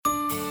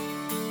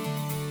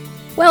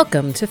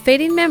Welcome to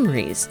Fading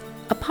Memories,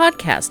 a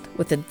podcast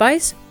with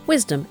advice,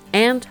 wisdom,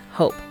 and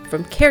hope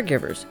from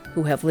caregivers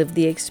who have lived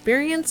the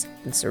experience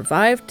and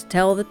survived to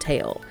tell the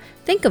tale.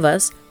 Think of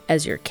us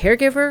as your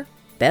caregiver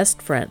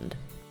best friend.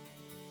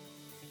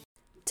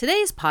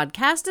 Today's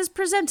podcast is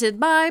presented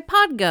by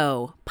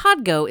Podgo.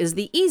 Podgo is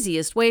the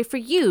easiest way for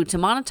you to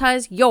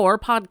monetize your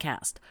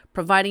podcast,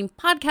 providing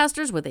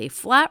podcasters with a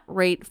flat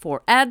rate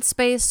for ad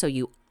space so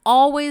you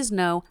always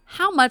know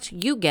how much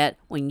you get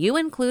when you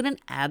include an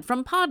ad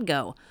from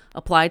Podgo.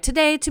 Apply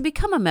today to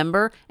become a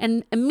member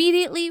and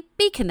immediately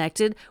be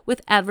connected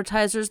with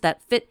advertisers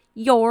that fit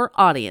your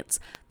audience.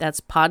 That's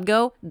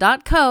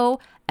podgo.co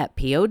at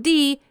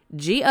podgo.co.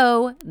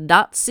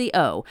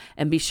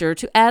 And be sure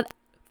to add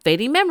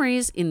Fading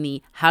Memories in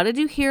the How Did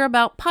You Hear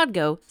About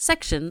Podgo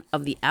section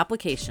of the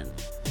application.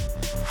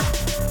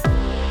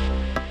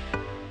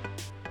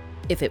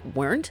 If it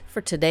weren't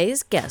for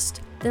today's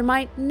guest, there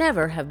might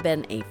never have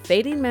been a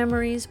Fading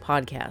Memories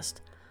podcast.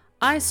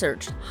 I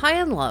searched high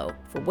and low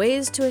for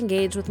ways to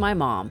engage with my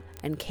mom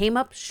and came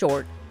up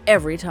short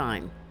every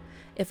time.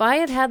 If I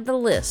had had the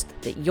list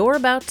that you're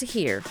about to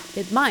hear,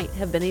 it might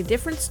have been a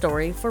different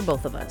story for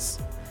both of us.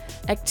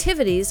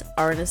 Activities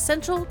are an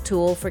essential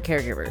tool for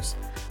caregivers.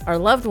 Our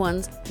loved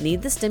ones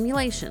need the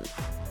stimulation.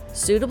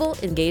 Suitable,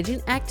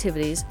 engaging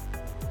activities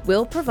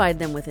will provide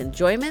them with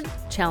enjoyment,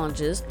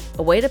 challenges,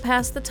 a way to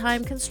pass the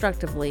time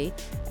constructively,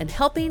 and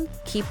helping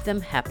keep them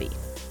happy.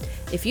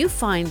 If you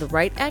find the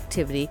right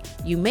activity,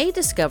 you may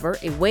discover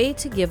a way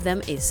to give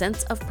them a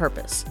sense of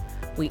purpose.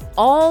 We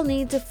all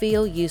need to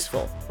feel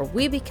useful, or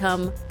we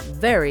become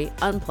very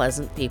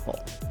unpleasant people.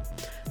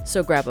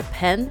 So grab a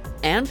pen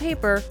and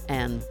paper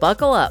and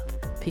buckle up,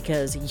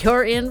 because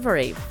you're in for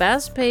a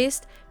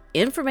fast-paced,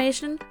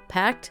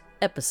 information-packed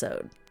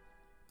episode.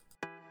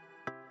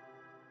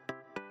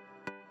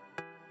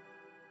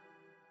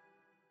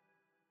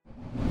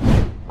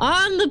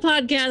 On the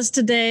podcast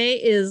today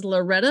is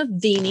Loretta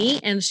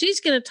Vini, and she's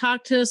going to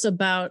talk to us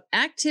about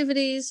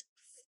activities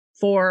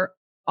for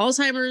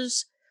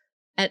Alzheimer's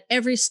at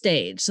every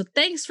stage. So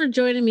thanks for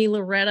joining me,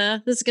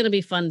 Loretta. This is going to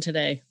be fun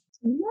today.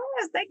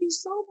 Yes, thank you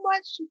so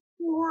much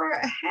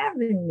for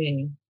having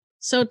me.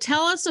 So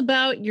tell us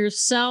about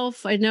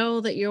yourself. I know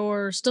that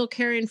you're still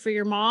caring for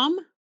your mom.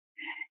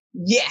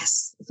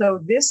 Yes. So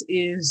this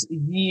is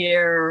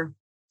year,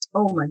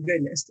 oh my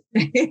goodness,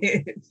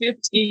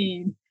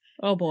 15.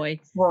 Oh boy.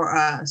 For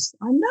us.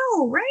 I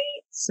know,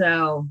 right?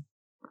 So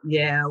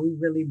yeah, we've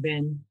really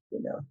been,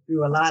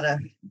 through a lot of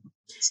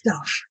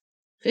stuff.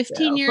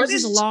 15 years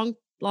is a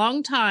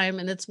long time.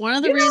 And it's one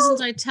of the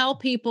reasons I tell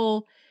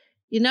people,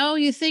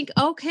 you think,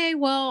 okay,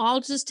 well,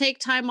 I'll just take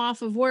time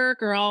off of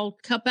work, or I'll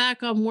cut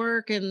back on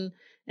work and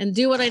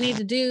do what I need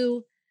to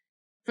do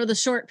for the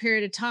short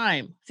period of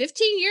time.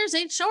 15 years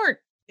ain't short.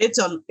 It's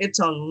a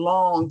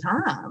long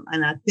time.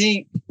 And I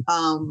think,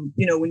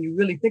 when you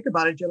really think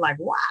about it, you're like,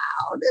 wow,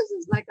 this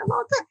is like a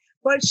long time.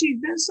 But she's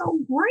been so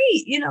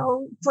great,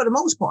 for the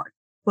most part.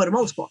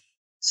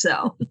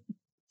 So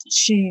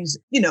she's,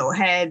 she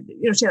had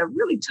a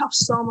really tough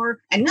summer.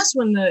 And that's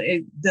when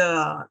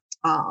the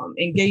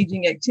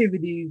engaging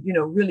activities,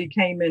 really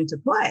came into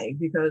play,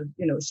 because,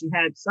 she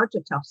had such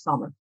a tough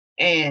summer.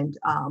 And,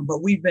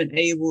 but we've been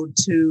able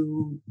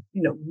to,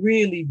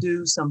 really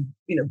do some,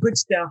 good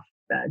stuff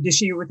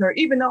this year with her,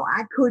 even though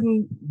I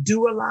couldn't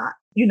do a lot,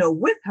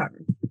 with her,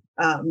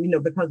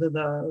 because of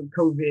the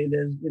COVID,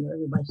 as,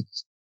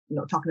 everybody's,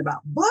 talking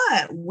about.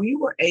 But we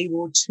were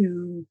able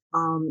to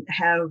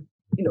have,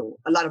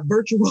 a lot of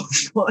virtual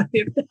fun,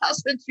 if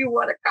that's what you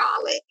want to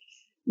call it,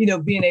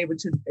 being able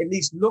to at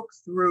least look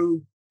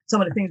through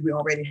some of the things we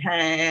already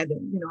had.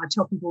 And, I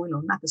tell people,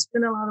 not to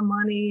spend a lot of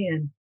money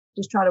and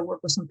just try to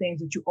work with some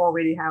things that you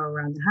already have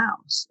around the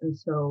house. And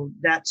so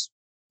that's,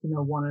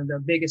 one of the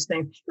biggest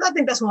things. And I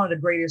think that's one of the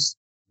greatest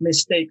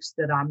mistakes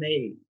that I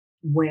made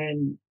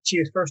when she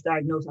was first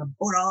diagnosed. I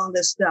bought all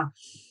this stuff,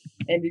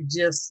 and it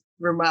just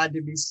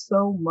reminded me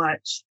so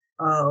much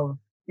of,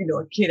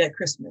 a kid at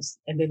Christmas,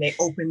 and then they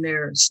open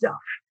their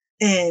stuff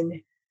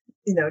and,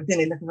 then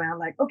they look around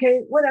like, okay,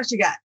 what else you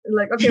got?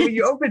 Like, okay, well,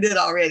 you opened it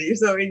already.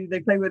 So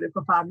they play with it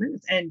for 5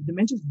 minutes, and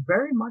dementia's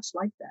very much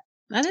like that.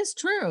 That is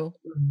true.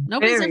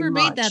 Nobody's ever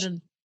made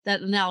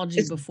that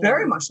analogy before.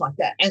 Very much like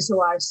that. And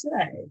so I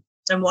say,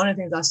 and one of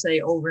the things I say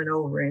over and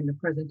over in the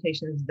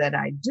presentations that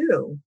I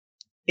do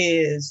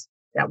is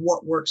that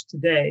what works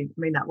today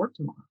may not work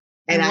tomorrow.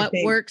 And what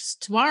works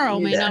tomorrow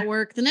may not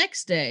work the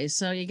next day.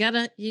 So you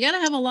gotta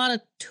have a lot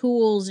of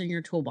tools in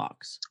your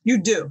toolbox.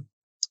 You do.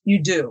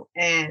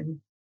 And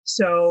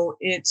so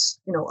it's,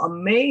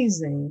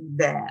 amazing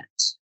that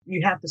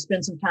you have to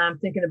spend some time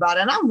thinking about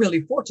it. And I'm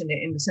really fortunate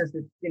in the sense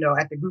that,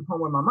 at the group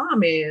home where my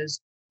mom is,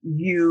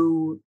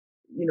 you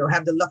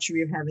have the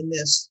luxury of having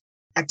this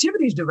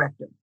activities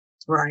director,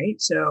 right?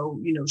 So,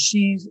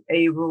 she's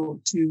able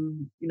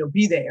to,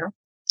 be there.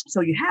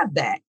 So you have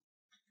that.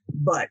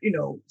 But,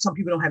 some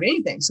people don't have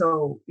anything.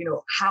 So,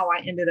 how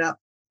I ended up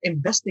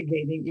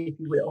investigating, if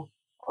you will,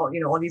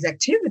 all these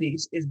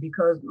activities is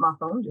because my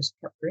phone just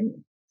kept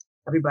ringing.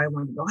 everybody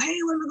wanted to go, hey,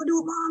 what am I going to do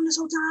with mom this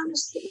whole time?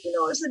 This,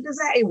 it's a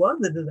disaster. It was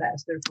a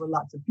disaster for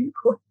lots of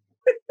people.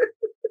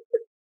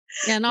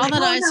 Yeah, and all like,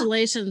 that oh, no,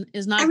 isolation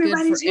is not good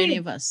for any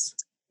of us.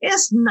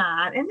 It's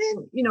not. And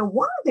then,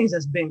 one of the things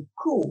that's been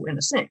cool in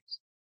a sense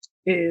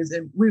is,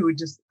 and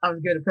I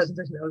was giving a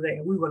presentation the other day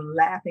and we were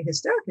laughing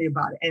hysterically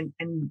about it.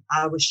 And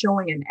I was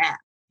showing an app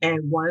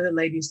and one of the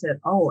ladies said,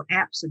 oh,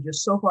 apps are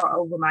just so far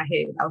over my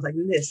head. I was like,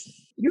 listen,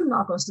 you're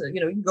not going to,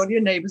 you can go to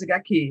your neighbors that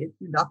got kids,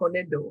 you knock on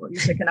their door, you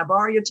say, can I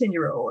borrow your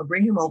 10-year-old or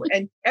bring him over?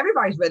 And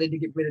everybody's ready to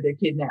get rid of their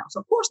kid now. So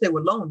of course they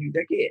would loan you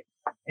their kid.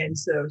 And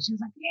so she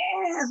was like,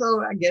 yeah.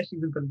 So I guess she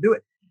was going to do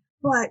it.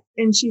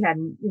 And she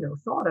hadn't,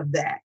 thought of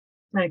that.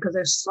 Because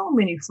there's so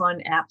many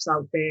fun apps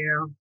out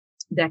there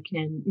that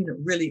can,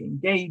 really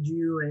engage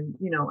you and,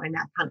 and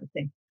that kind of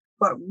thing.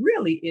 But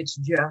really, it's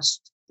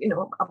just,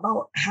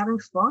 about having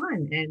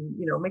fun and,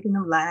 making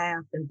them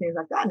laugh and things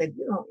like that. And,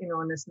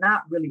 and it's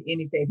not really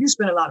anything. If you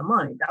spend a lot of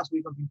money, that's where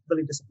you're going to be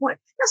really disappointed.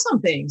 Now,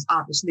 some things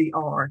obviously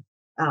are,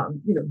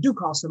 do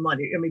cost some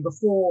money. I mean,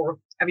 before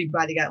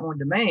everybody got on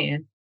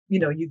demand,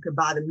 you could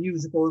buy the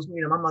musicals.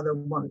 My mother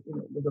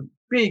was a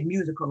big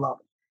musical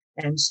lover.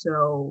 And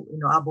so,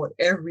 I bought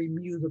every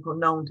musical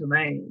known to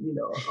man,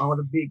 all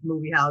the big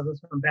movie houses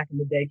from back in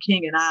the day,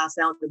 King and I,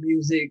 Sound of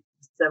Music,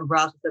 Seven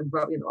Brothers,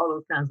 all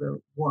those kinds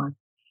of ones.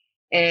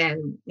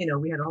 And,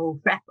 we had a whole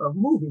factor of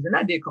movies and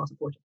that did cost a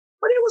fortune,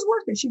 but it was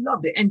worth it. She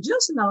loved it. And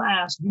just in the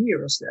last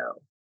year or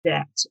so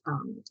that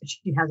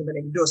she hasn't been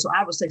able to do it. So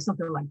I would say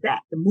something like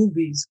that. The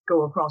movies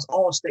go across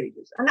all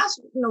stages. And that's,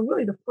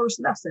 really the first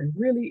lesson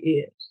really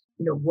is,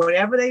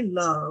 whatever they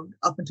loved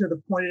up until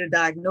the point of the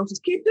diagnosis,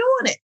 keep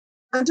doing it.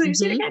 Until you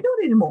see they can't do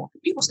it anymore.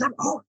 People stop,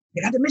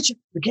 they got dementia.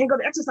 We can't go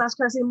to exercise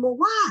class anymore.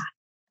 Why?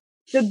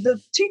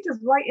 The teachers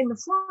right in the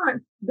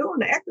front doing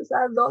the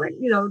exercise,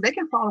 they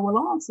can follow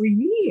along for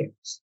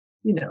years.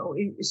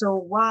 So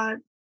why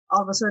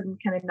all of a sudden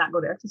can they not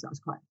go to exercise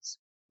class?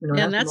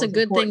 And that's a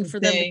good thing for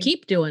them to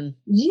keep doing.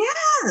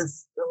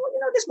 Yes. So,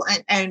 this one,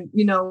 and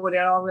what it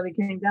all really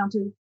came down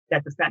to?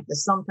 That the fact that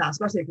sometimes,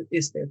 especially if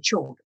it's their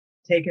children,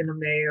 taking them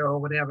there or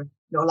whatever.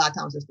 A lot of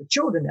times it's the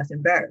children that's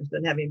embarrassed.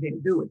 Doesn't have anything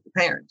to do with the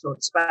parents or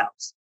the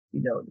spouse.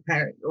 The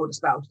parent or the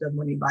spouse doesn't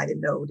want anybody to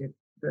know that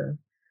the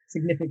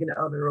significant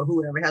other or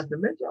whoever has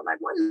dementia. I'm like,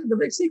 what is the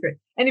big secret?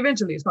 And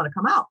eventually it's going to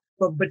come out.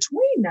 But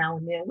between now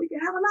and then, we can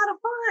have a lot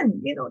of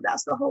fun.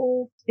 That's the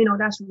whole,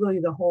 that's really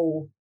the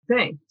whole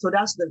thing. So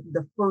that's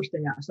the first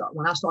thing I saw.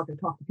 When I start to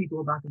talk to people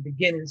about the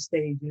beginning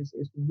stages,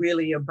 it's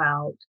really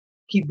about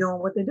keep doing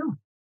what they're doing.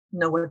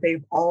 What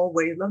they've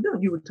always loved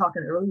doing. You were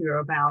talking earlier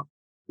about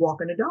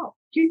walking the dog.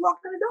 Keep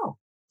walking the dog.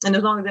 And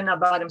as long as they're not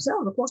by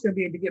themselves, of course, they'll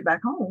be able to get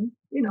back home,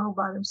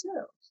 by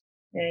themselves.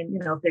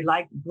 And, if they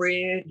like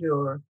bridge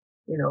or,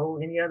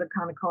 any other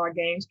kind of card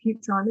games,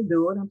 keep trying to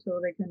do it until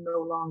they can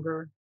no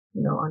longer,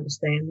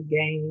 understand the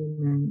game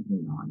and,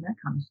 and that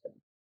kind of stuff.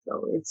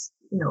 So it's,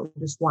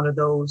 just one of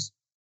those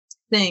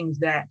things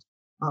that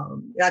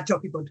I tell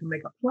people to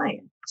make a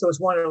plan. So it's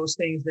one of those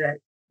things that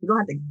you don't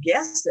have to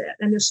guess at.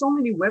 And there's so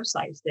many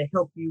websites that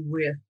help you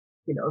with,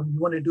 if you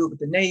want to do it with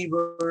the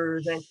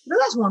neighbors. And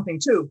that's one thing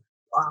too.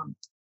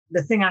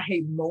 The thing I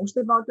hate most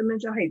about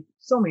dementia, I hate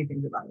so many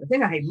things about it. The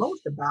thing I hate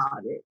most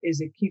about it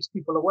is it keeps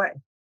people away.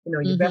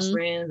 Your best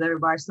friends,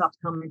 everybody stops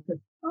coming to,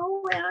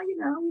 we don't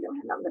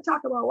have nothing to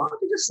talk about. Why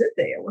don't you just sit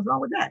there? What's wrong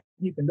with that?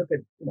 You can look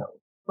at,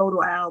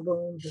 photo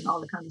albums and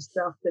all the kind of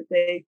stuff that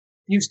they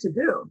used to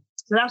do.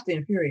 So that's the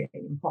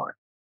infuriating part.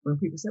 When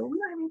people say, well, we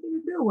don't have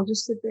anything to do. We'll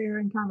just sit there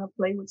and kind of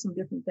play with some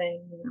different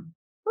things.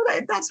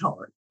 Well, that's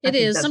hard. It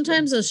is.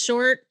 Sometimes a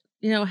short,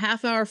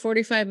 half hour,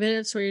 45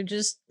 minutes where you're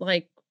just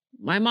like,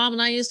 my mom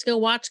and I used to go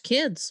watch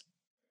kids.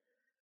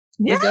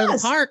 Yes. We'd go to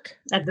the park.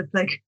 At the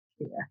play.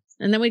 Yeah.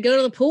 And then we'd go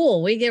to the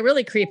pool. We'd get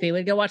really creepy.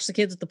 We'd go watch the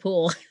kids at the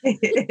pool. But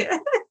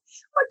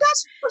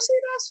that's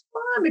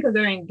fun because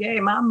they're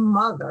engaged. My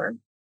mother,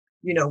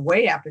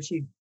 way after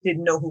she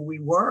didn't know who we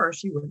were,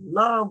 she would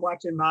love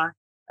watching my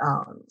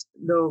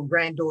little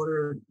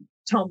granddaughter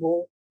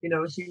tumble.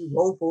 She would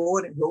roll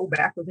forward and roll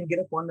backwards and get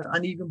up on the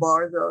uneven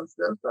bars of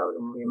stuff. So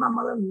my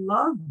mother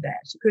loved that.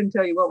 She couldn't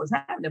tell you what was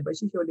happening, but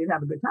she sure did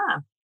have a good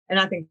time. And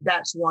I think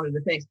that's one of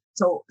the things.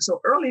 So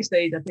early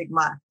stage, I think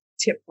my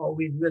tip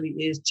always really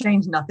is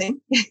change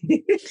nothing.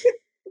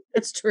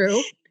 That's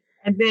true.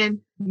 And then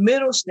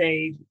middle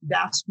stage,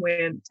 that's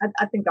when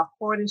I think the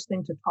hardest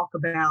thing to talk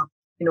about,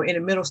 in the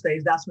middle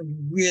stage, that's when you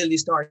really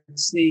start to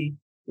see,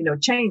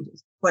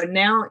 changes. But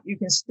now you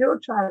can still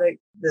try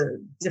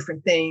the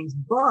different things,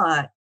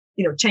 but,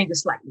 change it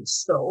slightly.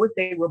 So if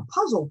they were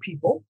puzzle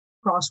people,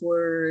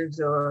 crosswords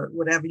or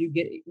whatever, you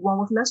get one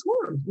with less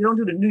words. You don't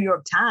do the New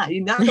York Times.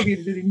 You're not going to be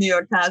able to do the New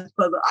York Times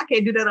puzzle. I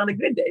can't do that on a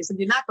good day. So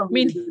you're not going to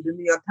be able to do the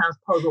New York Times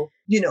puzzle,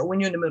 when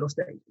you're in the middle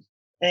stages.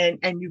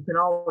 And you can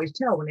always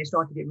tell when they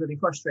start to get really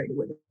frustrated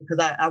with it. Because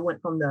I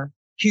went from the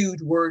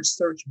huge word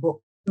search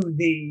book to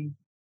the,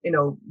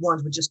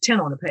 ones with just 10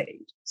 on a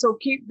page. So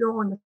keep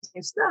doing the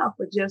same stuff,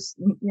 but just,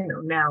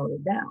 narrow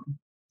it down.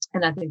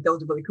 And I think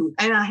those are really cool.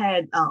 And I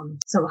had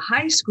some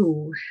high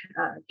school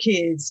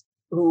kids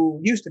who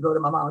used to go to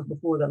my mom's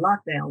before the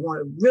lockdown, one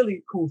of the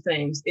really cool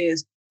things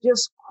is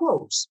just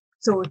quotes.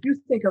 So if you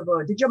think of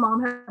did your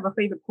mom have a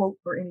favorite quote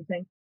or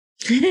anything?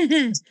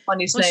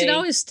 Funny Well, she'd saying.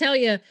 always tell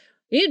you,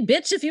 you'd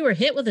bitch if you were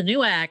hit with a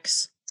new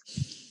axe.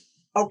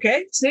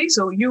 Okay, see,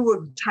 so you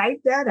would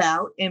type that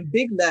out in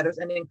big letters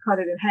and then cut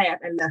it in half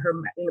and let her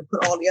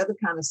put all the other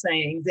kind of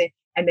sayings in,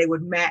 and they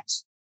would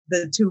match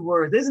the two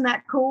words. Isn't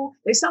that cool?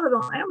 They sell it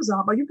on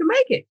Amazon, but you can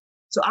make it.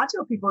 So I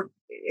tell people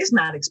it's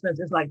not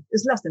expensive.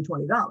 It's less than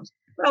 $20.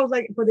 But I was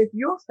like, but if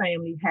your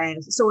family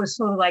has, so it's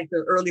sort of like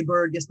the early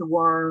bird gets the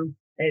worm,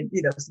 and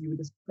so you would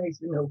just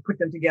put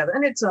them together,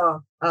 and it's a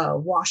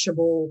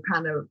washable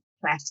kind of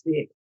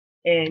plastic.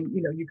 And,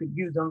 you could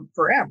use them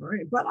forever.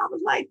 But I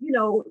was like,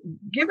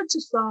 give it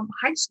to some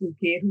high school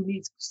kid who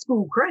needs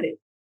school credit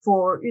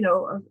for,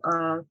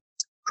 a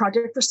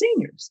project for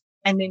seniors.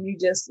 And then you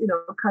just,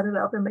 cut it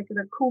up and make it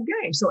a cool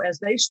game. So as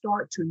they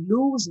start to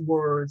lose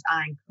words,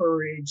 I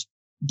encourage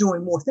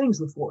doing more things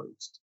with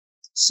words.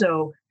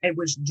 So it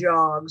which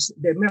jogs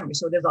their memory.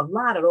 So there's a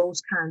lot of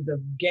those kinds of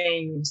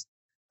games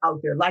out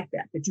there like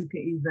that you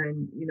can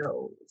even,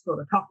 sort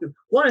of talk to.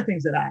 One of the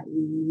things that I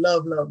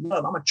love,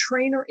 I'm a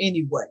trainer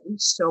anyway.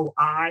 So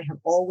I have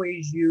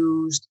always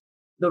used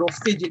little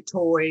fidget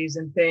toys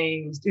and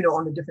things,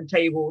 on the different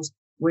tables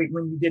when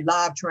you did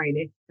live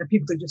training, and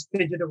people could just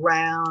fidget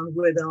around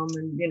with them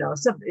and,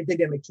 except if they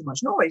didn't make too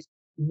much noise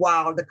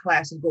while the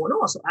class is going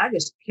on. So I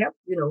just kept,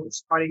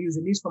 started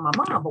using these for my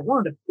mom. But one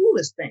of the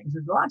coolest things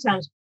is a lot of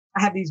times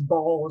I have these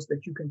balls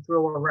that you can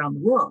throw around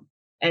the room.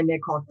 And they're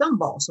called thumb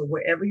balls. So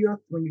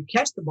when you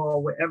catch the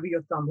ball, wherever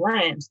your thumb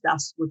lands,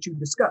 that's what you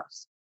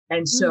discuss.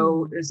 And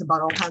so it's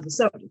about all kinds of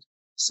subjects.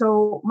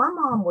 So my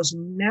mom was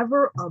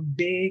never a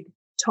big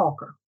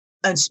talker,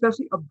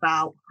 especially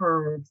about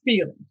her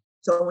feelings.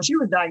 So when she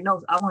was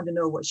diagnosed, I wanted to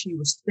know what she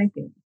was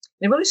thinking.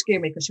 It really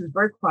scared me because she was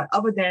very quiet,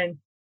 other than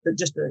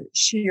just the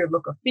sheer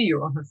look of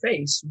fear on her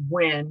face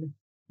when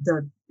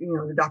the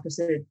doctor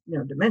said,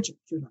 dementia.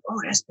 She was like, oh,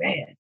 that's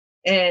bad.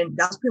 And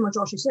that's pretty much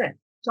all she said.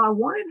 So I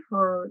wanted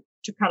her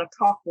to kind of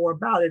talk more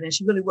about it, and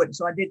she really wouldn't.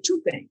 So I did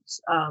two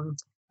things.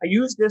 I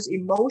used this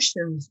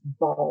emotions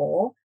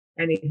ball,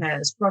 and it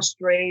has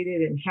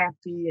frustrated and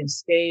happy and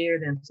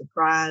scared and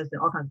surprised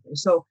and all kinds of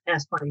things. So it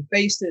has funny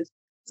faces.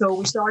 So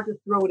we started to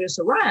throw this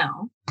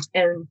around,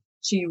 and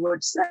she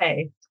would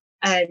say,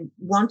 and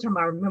one time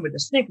I remember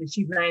distinctly,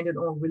 she landed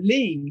on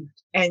relieved,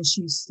 and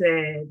she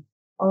said,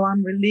 oh,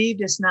 I'm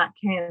relieved it's not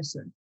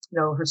cancer.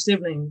 Her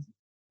siblings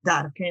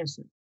died of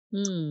cancer.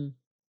 Mm.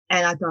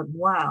 And I thought,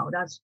 wow,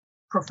 that's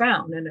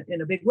profound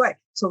in a big way.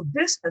 So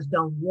this has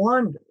done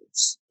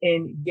wonders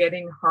in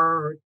getting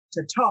her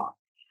to talk.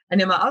 And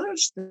then my other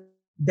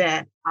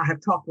that I have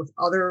talked with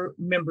other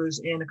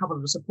members in a couple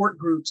of the support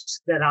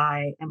groups that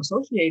I am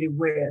associated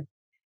with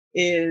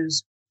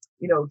is,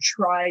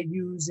 try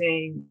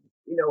using,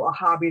 a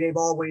hobby they've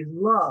always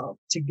loved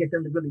to get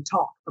them to really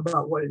talk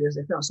about what it is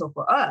they feel. So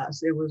for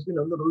us, it was,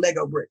 little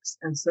Lego bricks.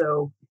 And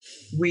so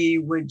we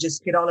would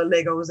just get all the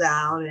Legos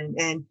out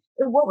and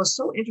what was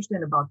so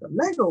interesting about the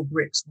Lego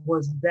bricks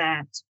was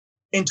that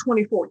in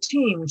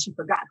 2014, when she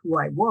forgot who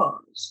I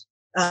was,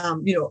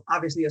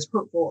 obviously as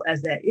hurtful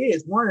as that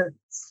is, one of the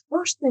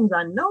first things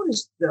I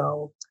noticed,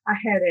 though, I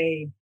had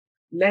a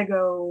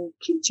Lego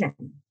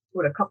keychain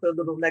with a couple of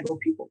little Lego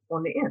people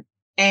on the end.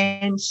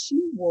 And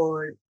she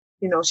would,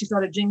 she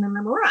started jingling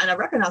them around. And I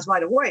recognized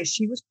right away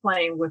she was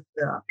playing with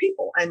the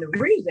people. And the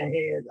reason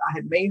is I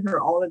had made her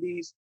all of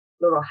these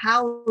little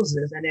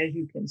houses. And as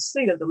you can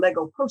see, there's a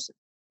Lego person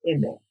in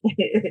there.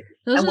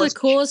 Those are the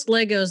coolest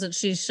Legos that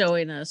she's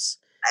showing us.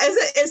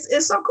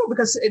 It's so cool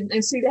because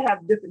and see, they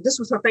have different. This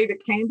was her favorite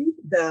candy,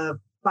 the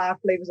 5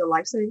 flavors of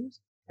Lifesavers,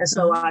 and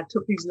so I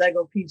took these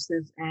Lego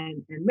pieces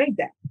and made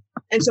that.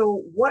 And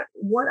so what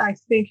I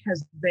think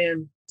has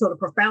been sort of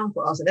profound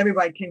for us, and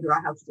everybody came to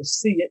our house to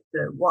see it.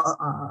 The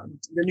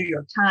New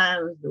York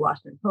Times, the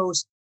Washington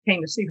Post came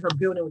to see her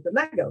building with the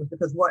Legos,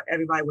 because what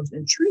everybody was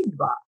intrigued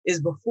by is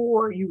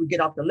before you would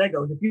get off the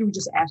Legos, if you would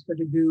just ask her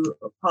to do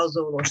a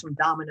puzzle or some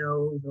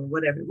dominoes or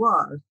whatever it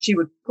was, she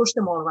would push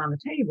them all around the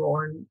table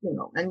and,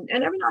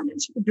 and every now and then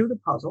she could do the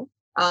puzzle.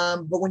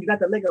 But when you got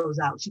the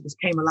Legos out, she just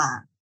came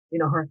alive,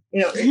 and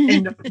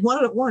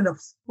one of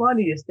the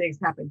funniest things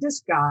happened.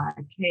 This guy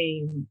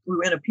came, we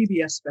were in a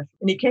PBS special,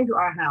 and he came to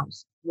our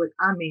house with,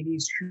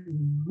 these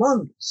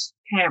humongous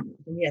cameras,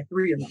 and he had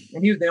 3 of them,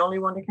 and he was the only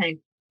one that came.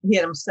 He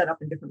had them set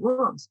up in different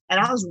rooms. And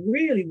I was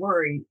really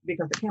worried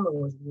because the camera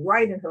was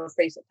right in her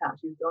face at times.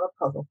 She was doing a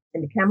puzzle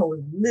and the camera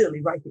was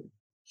literally right here.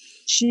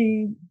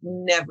 She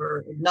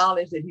never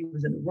acknowledged that he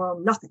was in the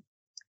room, nothing.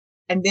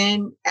 And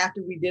then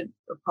after we did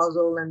the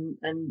puzzle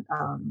and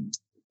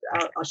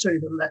I'll show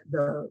you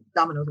the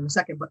dominoes in a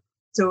second. But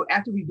so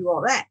after we do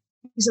all that,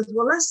 he says,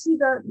 well, let's see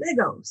the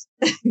Legos.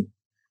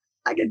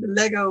 I get the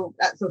Lego.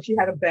 So she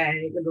had a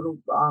bag, a little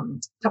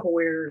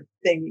Tupperware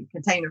thing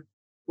container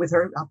with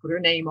her. I put her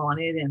name on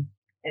it.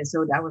 And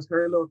so that was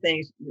her little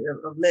thing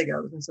of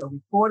Legos. And so we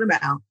poured them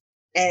out.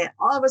 And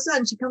all of a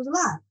sudden she comes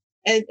alive.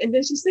 And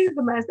then she sees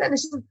the man standing.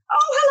 She says, oh,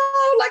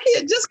 hello. like he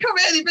had just come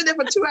in, he'd been there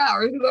for 2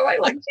 hours.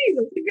 Like,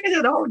 Jesus, he been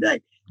here the whole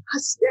day.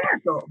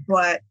 Hysterical.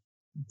 But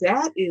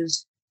that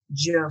is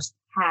just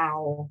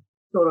how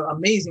sort of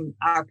amazing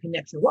our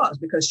connection was,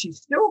 because she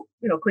still,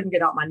 couldn't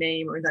get out my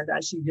name or anything like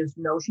that. She just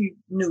she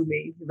knew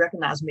me, she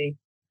recognized me,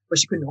 but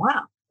she couldn't know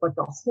how. But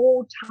the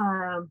whole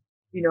time,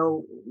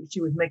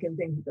 she was making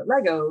things with the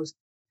Legos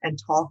and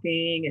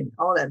talking and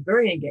all that,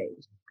 very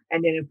engaged.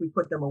 And then if we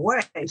put them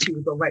away, she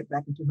would go right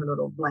back into her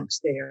little blank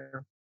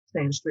stare,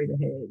 staying straight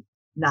ahead,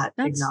 not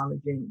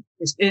acknowledging.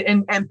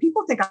 And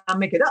people think I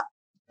make it up.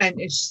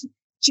 And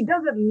she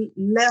does it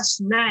less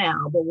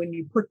now, but when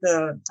you put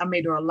I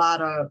made her a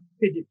lot of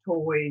fidget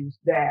toys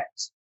that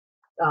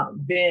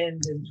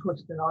bend and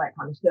twist and all that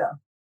kind of stuff.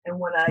 And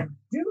when I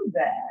do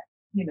that,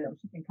 she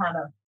can kind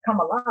of come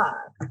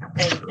alive,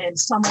 and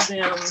some of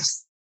them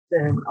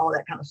and all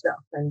that kind of stuff.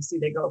 And see,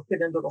 they go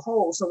fit into the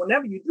hole. So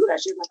whenever you do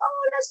that, she's like,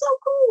 oh, that's so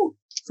cool.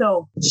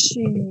 So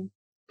she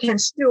can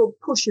still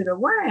push it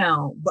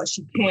around, but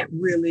she can't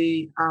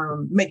really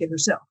make it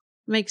herself.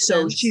 Makes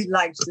sense. So she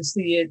likes to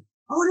see it.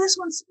 Oh, this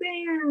one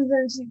spins,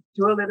 and she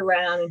twirl it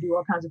around and do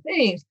all kinds of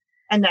things.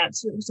 And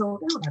that's so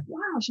they're like,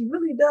 wow, she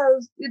really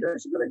does,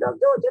 she really does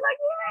do it. You're like,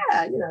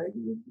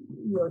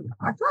 yeah,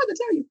 I tried to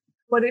tell you,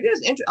 but it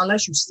is interesting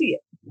unless you see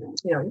it.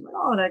 You're like,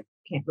 oh, that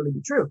can't really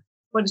be true.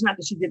 But it's not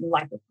that she didn't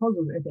like the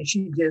puzzles or anything.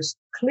 She just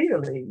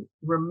clearly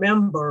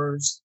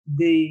remembers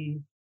the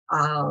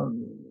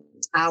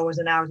hours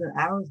and hours and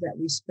hours that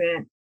we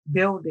spent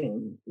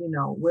building,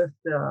 with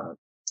the,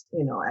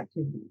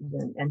 activities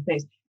and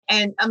things.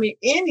 And I mean,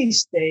 any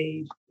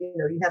stage,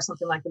 you have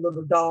something like a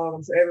little dog.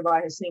 I'm sure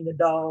everybody has seen the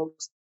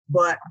dogs,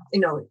 but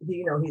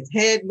his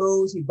head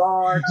moves, he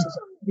barks,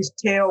 his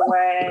tail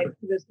wags,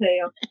 his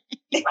tail.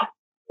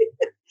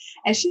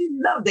 And she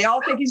loves, they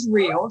all think he's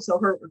real. So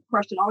her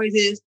question always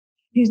is,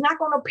 he's not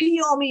going to pee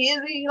on me,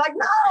 is he? Like,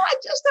 no, I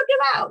just took it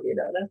out.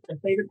 That's their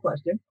favorite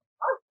question.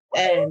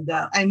 And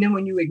then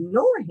when you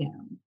ignore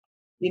him,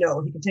 he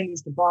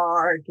continues to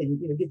bark and,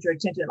 get your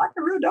attention like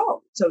a real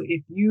dog. So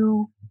if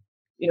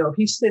if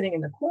he's sitting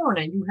in the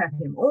corner and you have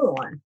him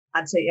on,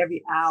 I'd say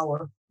every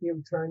hour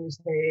he'll turn his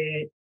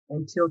head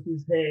and tilt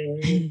his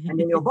head and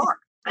then he'll bark.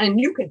 And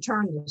you can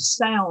turn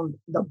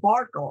the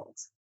bark off,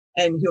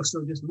 and he'll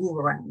still just move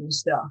around and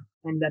stuff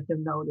and let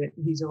them know that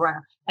he's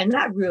around. And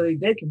that really,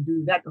 they can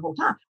do that the whole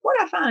time.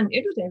 What I find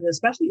interesting is,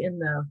 especially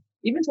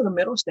even to the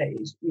middle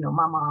stage,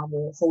 my mom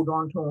will hold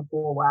on to him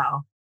for a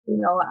while,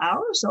 an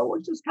hour or so,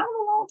 which is kind of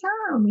a long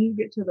time when you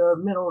get to the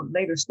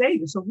later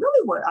stages. So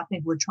really what I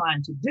think we're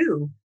trying to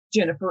do,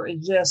 Jennifer,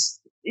 is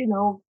just,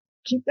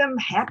 keep them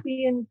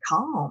happy and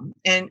calm.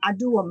 And I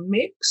do a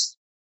mix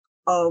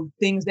of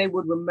things they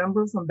would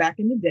remember from back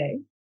in the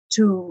day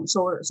to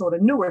sort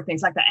of newer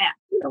things like the app.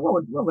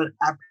 What would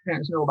our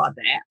parents know about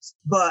the apps?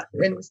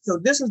 And so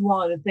this is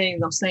one of the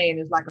things I'm saying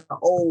is like an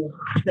old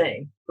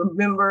thing.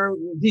 Remember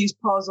these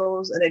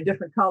puzzles and they're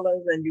different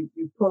colors, and you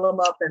pull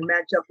them up and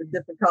match up the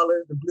different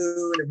colors, the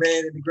blue and the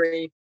red and the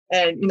green.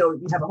 And,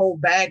 you have a whole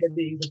bag of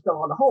these and fill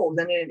all the holes.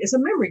 And then it's a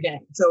memory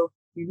game. So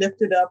you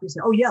lift it up, you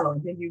say, oh, yellow.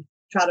 And then you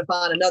try to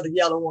find another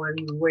yellow one,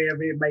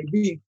 wherever it may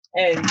be.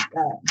 And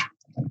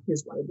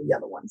here's one of the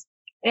yellow ones.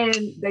 And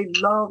they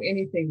love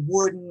anything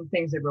wooden,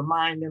 things that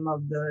remind them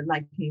of the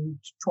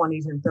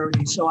 1920s and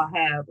 30s. So I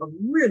have a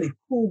really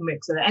cool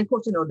mix of that. And of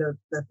course,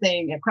 the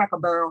thing at Cracker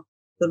Barrel,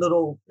 the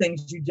little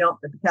things you jump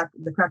at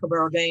the Cracker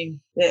Barrel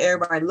game,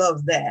 everybody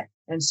loves that.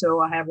 And so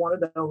I have one of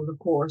those, of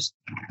course.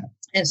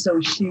 And so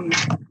she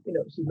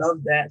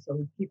loves that. So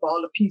we keep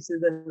all the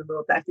pieces in the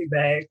little plastic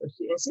bag. So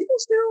she can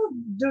still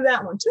do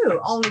that one too,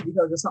 only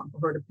because it's something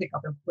for her to pick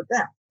up and put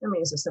down. I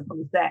mean, it's as simple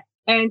as that.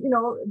 And,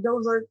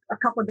 those are a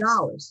couple of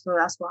dollars. So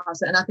that's why I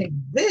said, and I think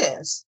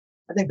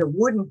the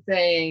wooden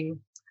thing,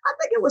 I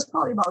think it was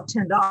probably about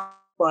 $10,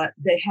 but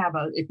they have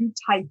if you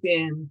type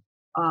in,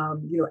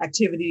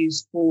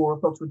 activities for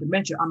folks with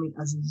dementia, I mean,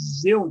 a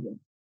zillion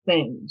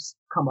things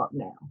come up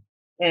now.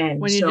 And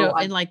when you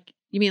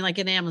you mean like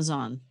in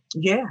Amazon?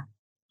 Yeah.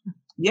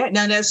 Yeah.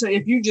 Now, so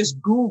if you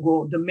just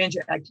Google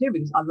dementia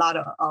activities, a lot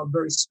of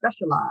very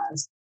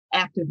specialized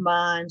Active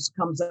Minds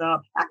comes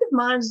up. Active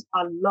Minds,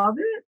 I love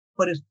it,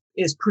 but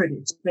it's pretty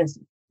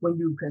expensive when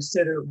you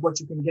consider what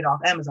you can get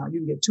off Amazon. You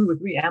can get 2 or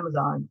 3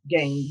 Amazon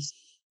games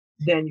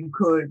than you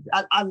could.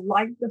 I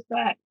like the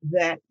fact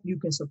that you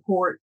can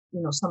support,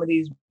 some of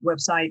these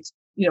websites,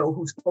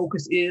 whose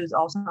focus is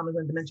Alzheimer's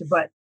and dementia,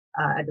 but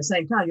at the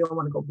same time, you don't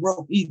want to go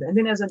broke either. And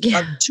then there's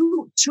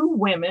two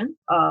women,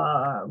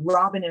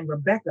 Robin and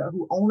Rebecca,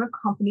 who own a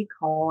company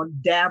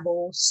called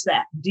Dabble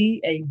Sack,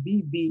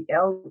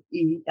 DABBLESACK.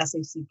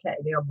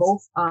 They are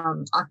both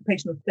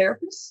occupational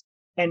therapists,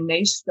 and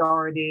they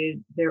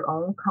started their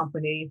own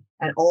company,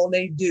 and all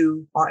they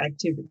do are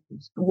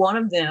activities. One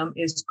of them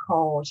is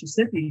called, she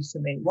sent these to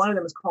me, one of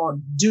them is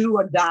called Do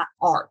a Dot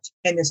Art.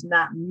 And it's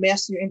not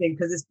messy or anything,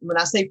 because when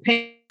I say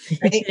paint,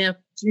 yeah.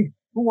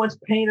 Who wants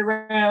paint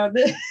around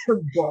it?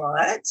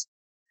 But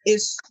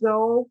it's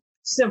so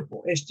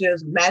simple. It's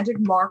just magic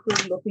marker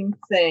looking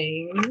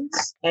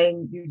things,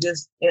 and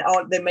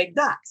they make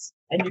dots,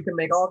 and you can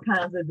make all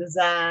kinds of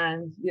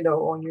designs,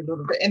 on your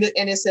little bit.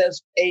 And it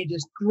says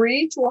ages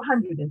 3 to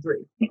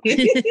 103.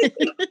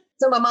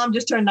 So my mom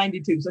just turned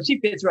 92, so she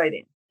fits right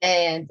in.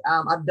 And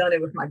I've done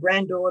it with my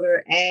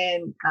granddaughter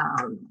and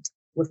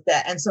with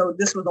that. And so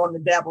this was on the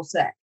Dabble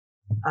Sack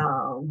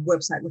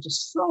website, which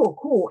is so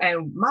cool.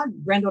 And my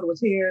granddaughter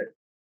was here,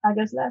 I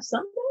guess, last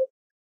Sunday.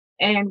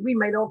 And we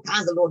made all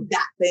kinds of little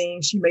dot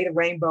things. She made a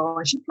rainbow,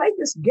 and she played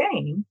this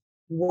game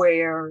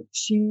where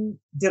she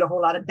did a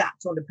whole lot of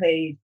dots on the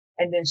page.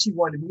 And then she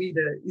wanted me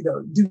to,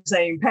 do the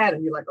same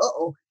pattern. You're like,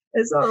 uh-oh.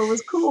 And so it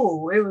was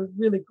cool. It was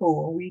really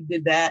cool. We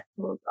did that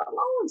for a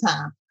long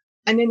time.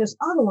 And then this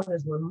other one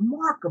is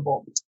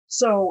remarkable.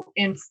 So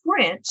in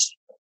French,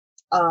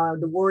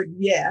 the word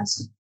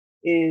yes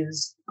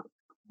is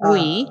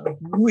oui.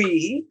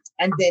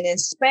 And then in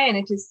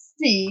Spanish is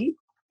si.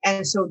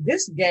 And so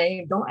this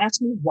game, don't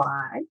ask me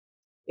why,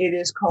 it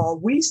is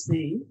called We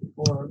See,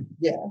 or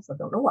yes, I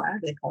don't know why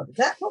they called it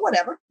that, but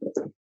whatever.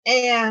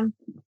 And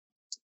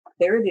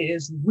there it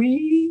is,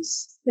 We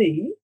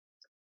See.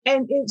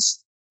 And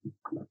it's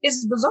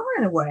bizarre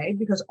in a way,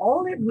 because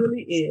all it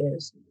really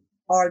is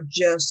are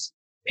just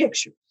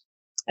pictures.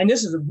 And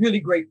this is really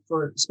great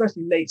for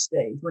especially late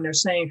stage when they're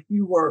saying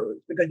few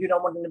words, because you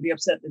don't want them to be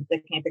upset that they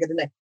can't think of the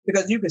name.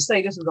 Because you could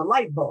say this is a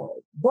light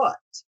bulb, but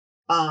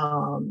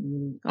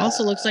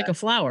also looks like a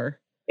flower.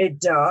 It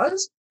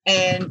does.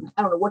 And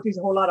I don't know what these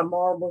a whole lot of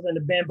marbles in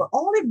the bin, but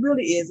all it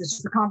really is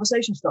just a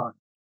conversation starter.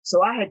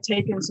 So I had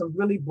taken some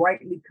really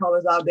brightly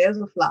colors out. There's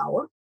a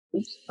flower,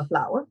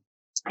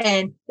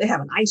 and they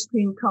have an ice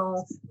cream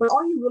cone. But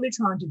all you're really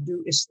trying to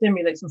do is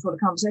stimulate some sort of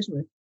conversation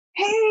with,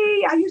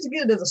 hey, I used to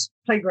get it as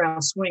a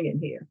playground swing in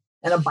here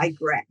and a bike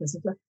rack and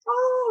stuff.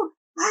 Oh,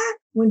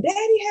 when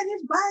Daddy had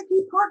his bike,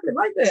 he parked it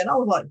right there. And I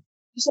was like,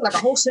 just like a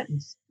whole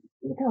sentence.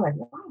 You're kind of like,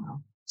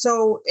 wow.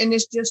 So, and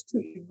it's just to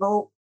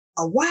evoke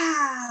a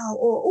wow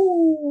or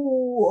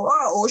ooh,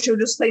 or she'll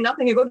just say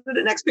nothing and go to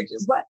the next picture.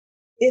 But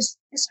it's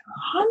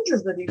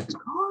hundreds of these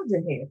cards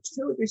in here,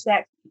 2 or 3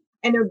 stacks,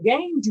 and they're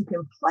games you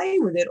can play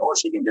with it, or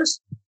she can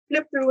just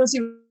flip through and see.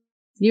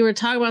 You were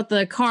talking about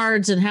the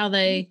cards and how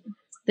they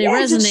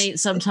resonate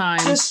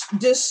sometimes.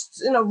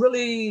 Just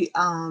really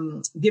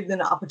give them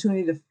the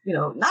opportunity to,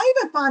 not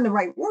even find the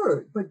right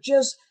word, but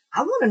just,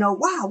 I want to know,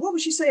 wow, what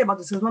would she say about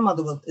this? Because my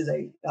mother is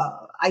a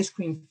ice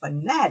cream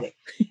fanatic.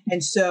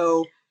 And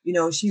so,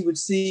 she would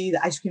see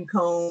the ice cream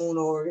cone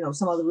or,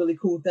 some other really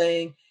cool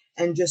thing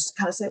and just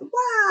kind of say,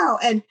 wow.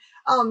 And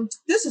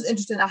this is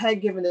interesting. I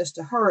had given this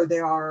to her.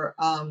 There are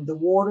the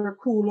water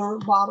cooler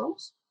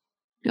bottles.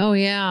 Oh,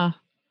 yeah.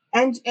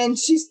 And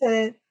she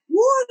said,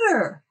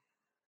 water.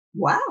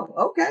 Wow.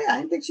 Okay. I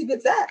didn't think she'd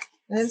get that.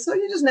 And so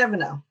you just never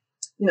know.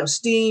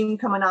 Steam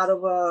coming out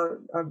of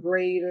a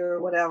grate or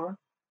whatever.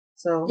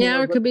 So yeah,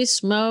 or it could be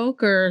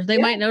smoke, or they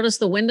might notice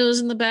the windows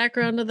in the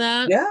background of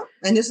that. Yeah,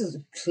 and this is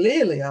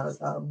clearly a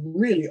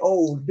really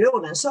old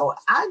building. So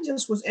I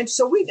just was interested.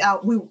 So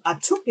I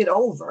took it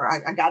over.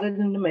 I got it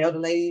in the mail. The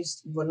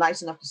ladies were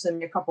nice enough to send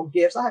me a couple of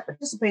gifts. I had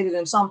participated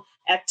in some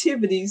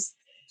activities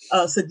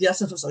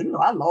suggestions. So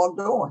I logged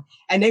on,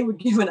 and they were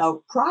giving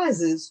out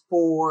prizes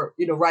for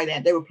right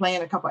at. They were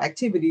playing a couple of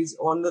activities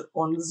on the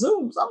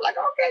Zoom. So I'm like,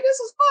 okay, this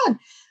is fun.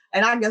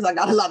 And I guess I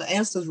got a lot of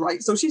answers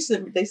right. So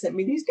they sent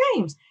me these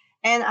games.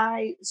 And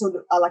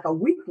like a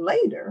week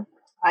later,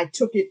 I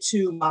took it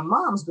to my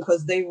mom's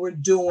because they were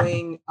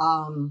doing,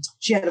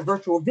 she had a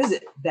virtual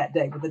visit that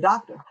day with the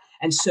doctor.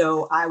 And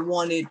so I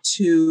wanted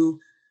to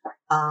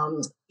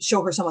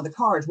show her some of the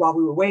cards while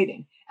we were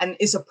waiting. And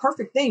it's a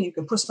perfect thing. You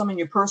can put some in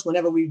your purse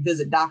whenever we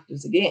visit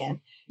doctors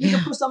again. You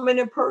can put some in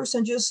your purse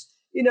and just,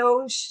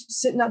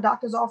 sit in a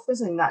doctor's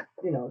office and not,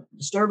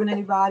 disturbing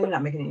anybody,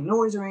 not making any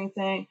noise or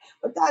anything.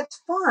 But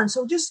that's fun.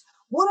 So just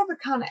whatever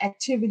kind of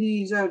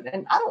activities,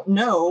 and I don't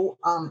know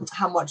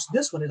how much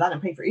this one is. I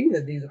didn't pay for either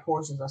of these, of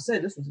course. As I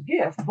said, this was a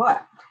gift,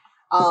 but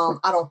I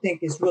don't think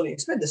it's really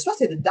expensive,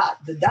 especially the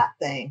dot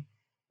thing.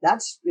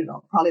 That's,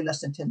 probably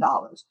less than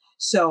 $10.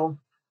 So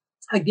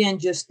again,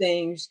 just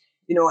things,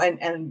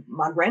 and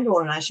my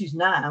granddaughter and I, she's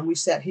 9, we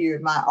sat here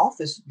at my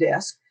office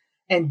desk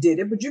and did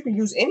it, but you can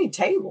use any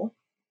table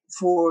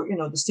for,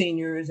 the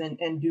seniors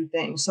and do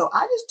things. So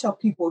I just tell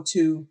people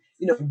to,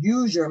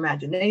 use your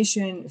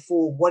imagination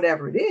for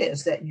whatever it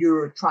is that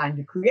you're trying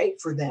to create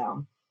for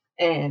them.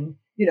 And,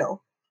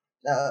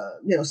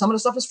 some of the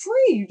stuff is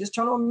free. You just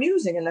turn on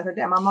music and let her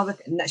dance. My mother,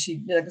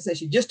 like I said,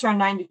 she just turned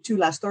 92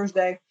 last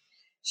Thursday.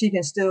 She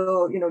can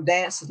still,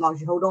 dance as long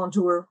as you hold on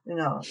to her.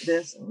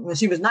 When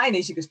she was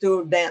 90, she could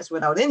still dance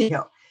without any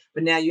help.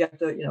 But now you have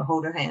to,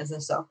 hold her hands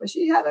and stuff. But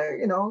she had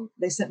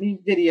they sent me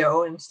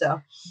video and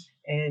stuff.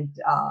 And,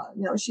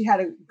 she had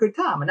a good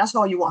time. And that's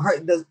all you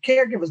want. The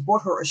caregivers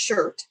bought her a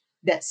shirt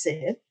that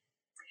said,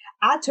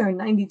 I turned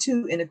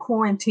 92 in the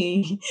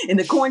quarantine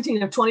of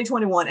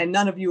 2021, and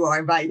none of you are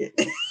invited.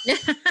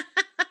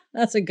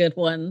 That's a good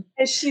one.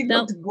 And she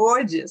looked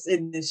gorgeous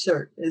in this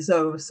shirt. And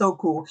so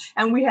cool.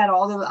 And we had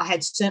I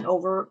had sent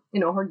over,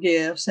 her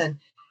gifts. And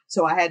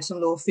So I had some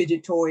little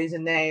fidget toys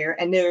in there.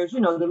 And there's, the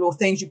little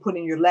things you put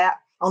in your lap.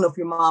 I don't know if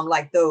your mom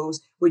liked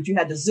those, where you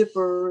had the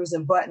zippers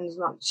and buttons.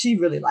 She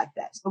really liked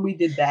that. So we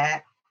did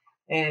that.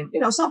 And,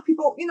 some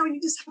people,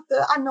 you just have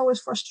to, I know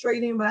it's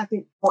frustrating, but I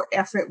think more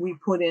effort we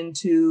put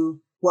into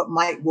what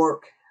might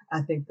work,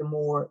 I think the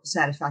more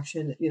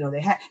satisfaction,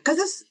 they have. Because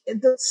it's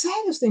the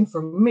saddest thing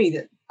for me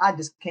that I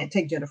just can't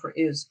take, Jennifer,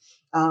 is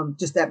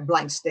just that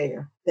blank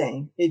stare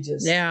thing. It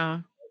just,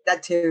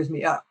 that tears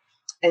me up.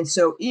 And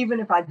so even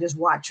if I just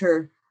watch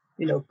her,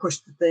 push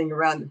the thing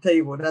around the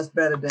table, that's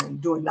better than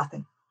doing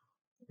nothing.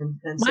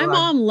 And my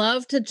mom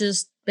loved to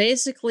just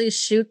basically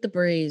shoot the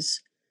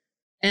breeze.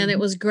 And it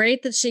was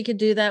great that she could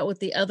do that with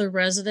the other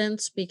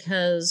residents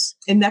because...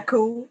 Isn't that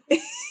cool?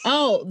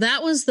 Oh,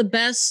 that was the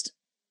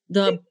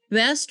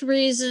best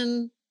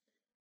reason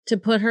to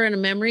put her in a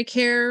memory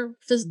care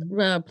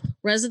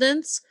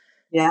residence.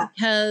 Yeah.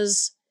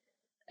 Because,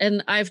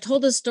 and I've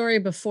told this story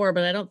before,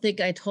 but I don't think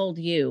I told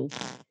you.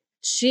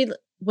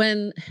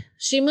 When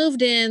she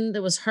moved in,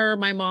 it was her,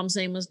 my mom's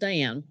name was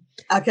Diane.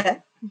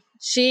 Okay.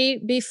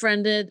 She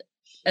befriended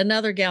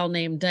another gal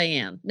named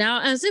Diane.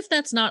 Now, as if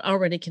that's not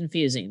already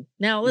confusing.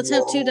 Now, let's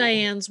have two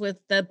Dianes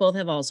that both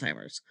have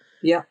Alzheimer's.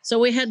 Yeah. So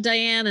we had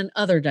Diane and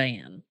other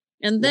Diane.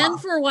 And then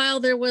for a while,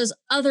 there was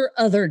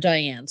other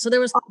Diane. So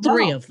there was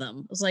three of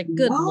them. It was like,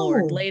 good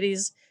Lord,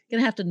 ladies,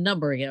 gonna have to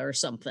number you or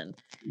something.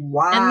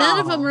 Wow. And none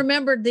of them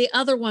remembered the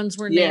other ones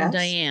were named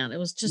Diane. It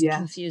was just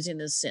confusing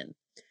as sin.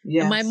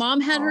 Yes. And my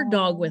mom had her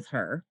dog with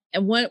her.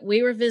 And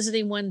we were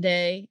visiting one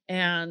day,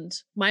 and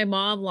my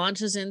mom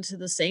launches into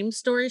the same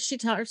story she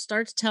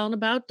starts telling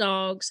about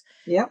dogs.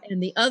 Yep.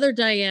 And the other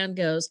Diane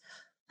goes,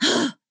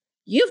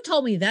 you've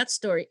told me that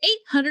story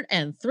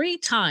 803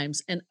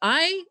 times, and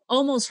I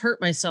almost hurt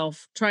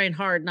myself trying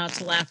hard not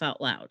to laugh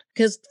out loud.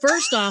 Because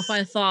first off,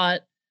 I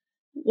thought,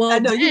 well,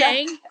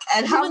 dang,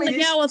 and even the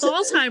gal with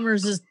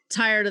Alzheimer's is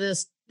tired of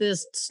this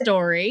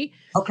story.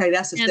 Okay,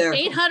 that's hysterical.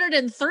 And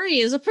 803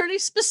 is a pretty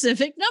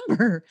specific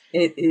number.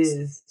 It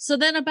is. So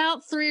then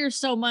about 3 or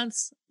so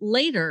months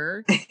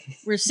later,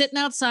 we're sitting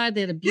outside.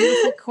 They had a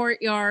beautiful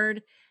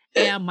courtyard.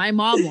 And my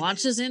mom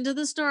launches into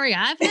the story.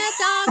 I've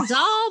had dogs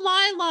all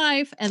my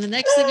life. And the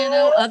next thing I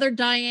know, other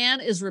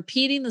Diane is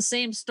repeating the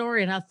same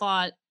story. And I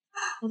thought,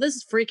 well, this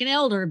is freaking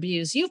elder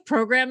abuse. You've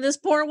programmed this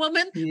poor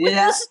woman with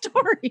this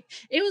story.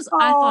 It was,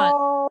 I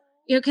thought,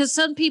 because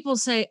some people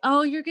say,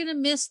 oh, you're going to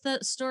miss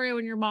that story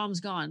when your mom's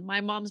gone.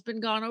 My mom's been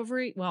gone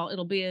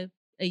it'll be a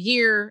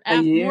year,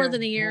 more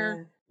than a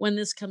year when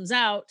this comes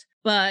out.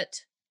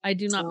 But I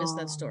do not miss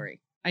that story.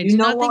 I do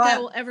not think I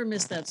will ever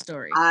miss that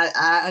story.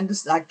 I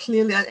understand. I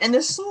clearly, and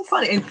it's so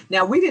funny. And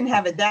now we didn't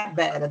have it that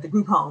bad at the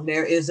group home.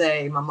 There is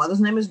my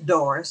mother's name is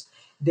Doris.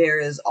 There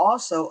is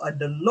also a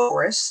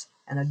Dolores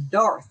and a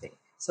Dorothy.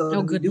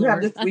 So we do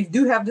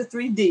have the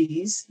 3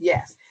 Ds.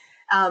 Yes.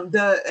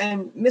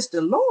 And Miss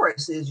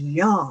Dolores is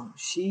young.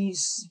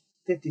 She's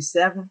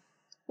 57.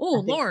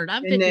 Oh Lord,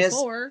 I'm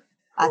 54.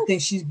 I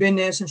think she's been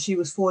there since she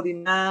was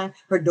 49.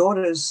 Her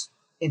daughter's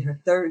in her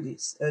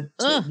 30s,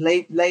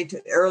 late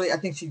to early. I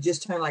think she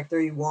just turned like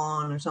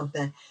 31 or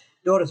something.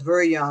 Daughter's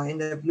very young,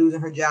 ended up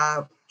losing her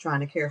job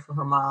trying to care for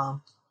her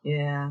mom.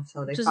 Yeah,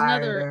 so they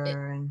fired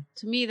her. And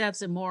to me,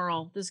 that's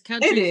immoral. This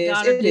country's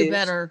got to do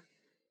better.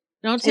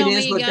 Don't tell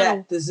me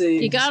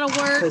you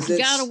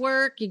gotta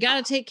work, you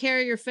gotta take care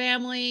of your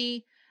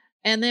family,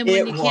 and then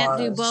when you can't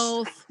do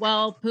both,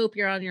 well, poop,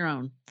 you're on your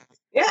own.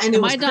 Yeah, and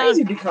it was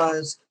crazy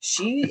because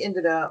she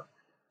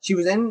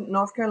was in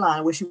North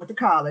Carolina where she went to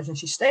college, and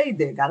she stayed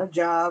there, got a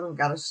job, and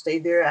got to stay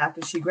there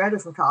after she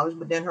graduated from college.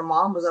 But then her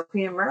mom was up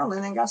here in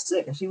Maryland and got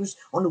sick, and she was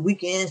on the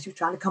weekends. She was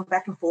trying to come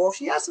back and forth.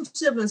 She had some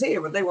siblings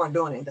here, but they weren't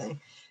doing anything.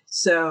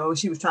 So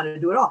she was trying to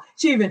do it all.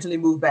 She eventually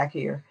moved back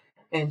here.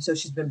 And so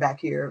she's been back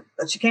here.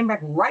 She came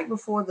back right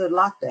before the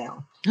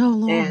lockdown. Oh,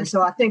 Lord. And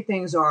so I think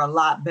things are a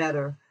lot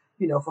better,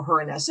 for her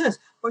in that sense.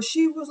 But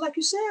she was, like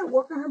you said,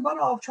 working her butt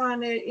off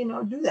trying to,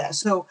 do that.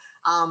 So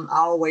I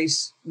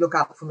always look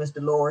out for Miss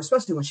Dolores,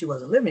 especially when she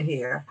wasn't living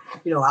here.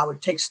 I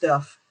would take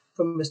stuff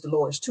from Miss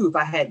Dolores, too, if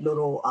I had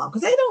little,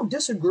 because they don't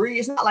disagree.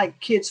 It's not like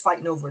kids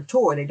fighting over a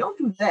toy. They don't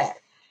do that.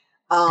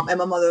 And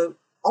my mother,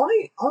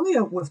 only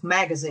with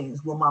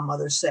magazines will my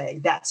mother say,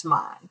 that's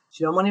mine.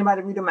 She don't want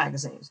anybody to read the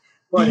magazines.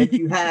 But if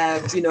you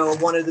have,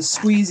 one of the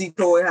squeezy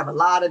toys, I have a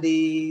lot of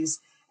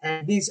these.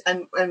 And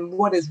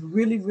what is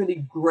really,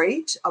 really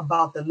great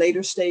about the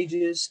later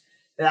stages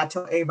that I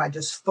tell everybody,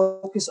 just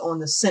focus on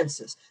the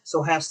senses.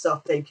 So have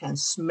stuff they can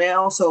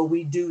smell. So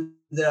we do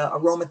the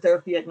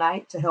aromatherapy at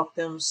night to help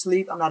them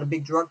sleep. I'm not a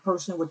big drug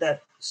person with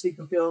that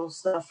sleeping pills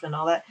stuff and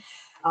all that.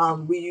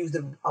 We use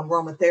the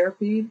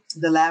aromatherapy,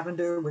 the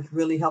lavender, which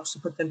really helps to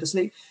put them to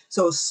sleep.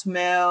 So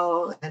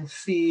smell and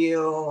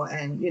feel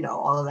and,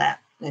 all of that.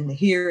 And the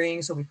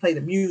hearing. So we play the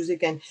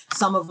music, and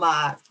some of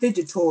my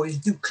fidget toys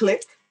do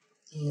click.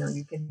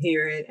 You can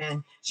hear it,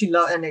 and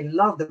they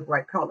love the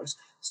bright colors.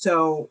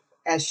 So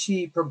as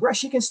she progresses,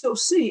 she can still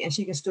see and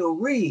she can still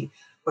read,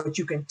 but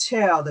you can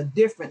tell the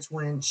difference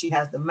when she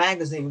has the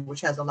magazine,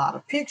 which has a lot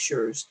of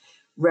pictures,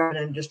 rather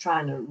than just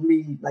trying to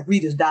read like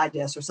Reader's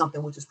Digest or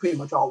something, which is pretty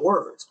much all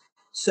words.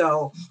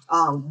 So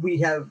we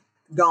have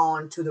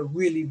gone to the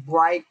really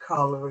bright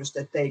colors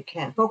that they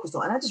can focus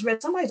on. And I just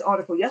read somebody's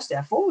article yesterday.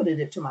 I forwarded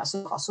it to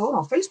myself. I saw it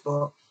on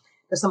Facebook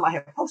that somebody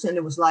had posted, and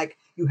it was like,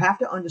 you have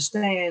to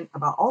understand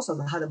about also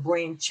how the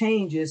brain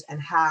changes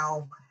and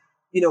how,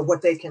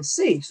 what they can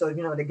see. So,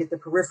 they get the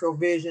peripheral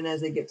vision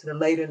as they get to the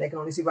later, and they can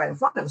only see right in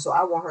front of them. So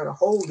I want her to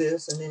hold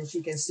this, and then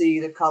she can see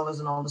the colors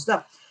and all the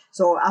stuff.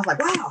 So I was like,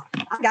 wow,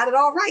 I got it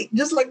all right.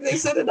 Just like they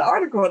said in the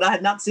article. And I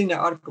had not seen the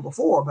article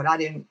before, but I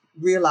didn't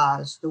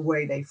realize the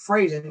way they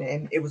phrased it.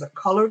 And it was a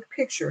colored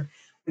picture.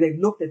 They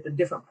looked at the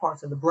different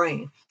parts of the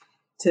brain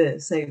to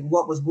say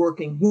what was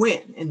working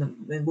when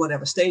in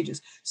whatever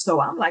stages.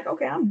 So I'm like,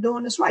 okay, I'm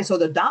doing this right. So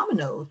the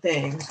domino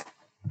things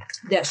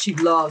that she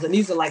loves, and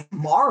these are like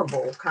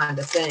marble kind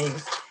of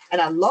things. And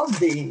I love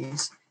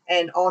these.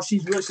 And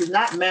she's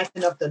not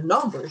matching up the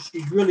numbers.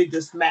 She's really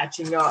just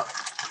matching up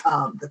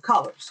the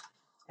colors.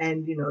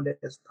 And,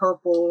 there's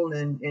purple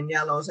and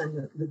yellows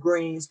and the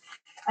greens.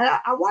 And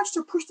I watched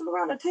her push them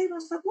around the table. I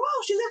was like, wow,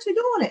 she's actually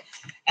doing it.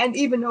 And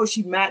even though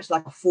she matched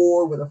like a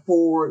 4 with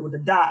the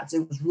dots,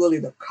 it was really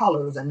the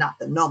colors and not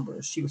the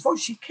numbers. She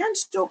can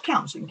still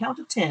count. She can count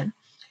to 10.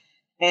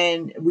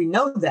 And we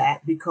know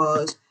that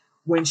because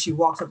when she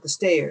walks up the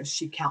stairs,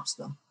 she counts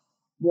them.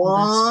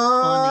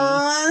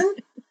 1,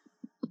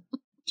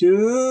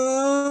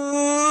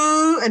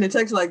 2, and it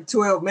takes like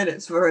 12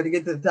 minutes for her to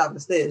get to the top of the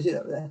stairs,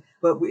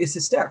 but it's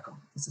hysterical.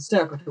 It's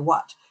hysterical to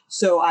watch.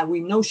 So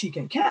we know she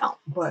can count,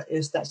 but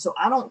it's that. So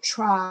I don't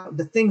try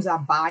the things I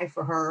buy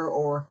for her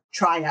or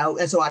try out.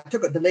 And so I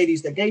took the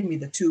ladies that gave me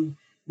the 2,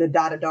 the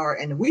Da-Da-Dar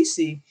and the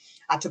We-See,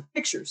 I took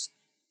pictures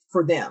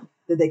for them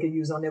that they could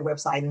use on their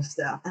website and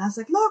stuff. And I was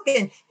like, look,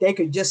 and they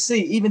could just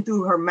see, even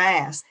through her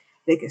mask,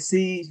 they could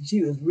see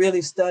she was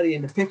really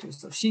studying the pictures.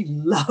 So she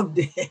loved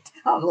it.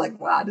 I was like,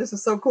 wow, this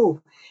is so cool.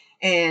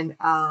 And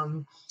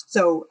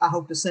so I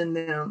hope to send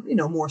them,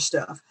 more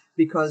stuff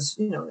because,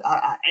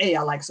 I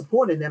like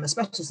supporting them,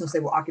 especially since they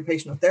were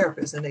occupational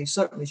therapists and they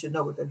certainly should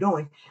know what they're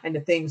doing. And the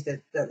things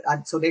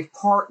so they've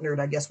partnered,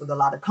 I guess, with a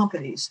lot of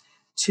companies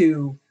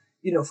to,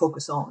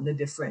 focus on the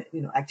different,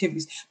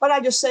 activities. But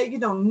I just say,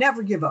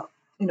 never give up,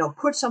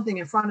 put something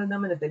in front of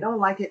them. And if they don't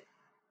like it,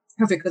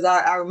 perfect. Because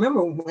I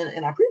remember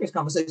in our previous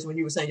conversation when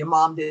you were saying your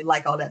mom didn't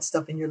like all that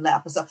stuff in your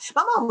lap and stuff.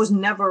 My mom was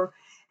never,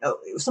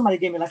 somebody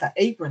gave me like an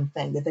apron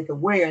thing that they could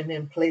wear and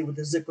then play with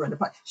the zipper and the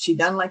part. She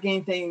doesn't like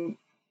anything,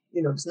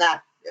 it's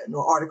not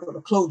no article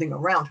of clothing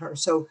around her.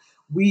 So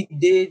we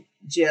did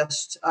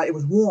just, it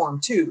was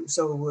warm too.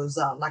 So it was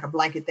like a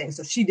blanket thing.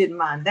 So she didn't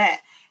mind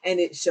that. And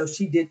so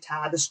she did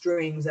tie the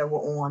strings that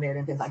were on it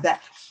and things like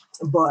that.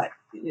 But,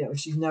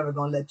 she's never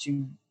going to let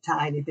you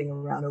tie anything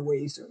around her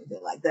waist or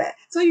anything like that.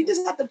 So you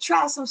just have to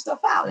try some stuff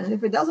out. And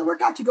if it doesn't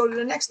work out, you go to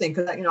the next thing.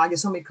 Because, I get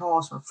so many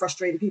calls from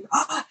frustrated people.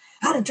 I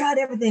done tried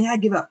everything. I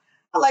give up.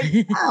 I'm like,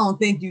 I don't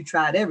think you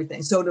tried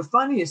everything. So the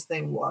funniest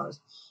thing was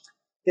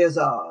there's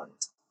a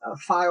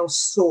file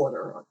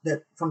sorter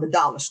that from the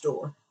dollar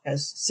store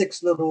has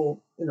 6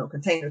 little,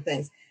 container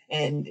things.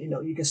 And,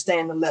 you can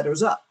stand the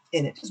letters up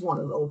in it. It's one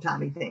of the old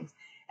timey things.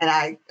 And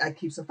I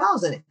keep some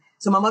files in it.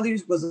 So my mother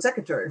was a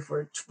secretary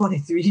for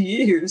 23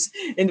 years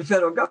in the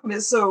federal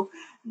government. So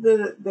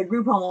the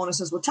group home owner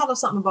says, well, tell us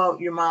something about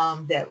your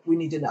mom that we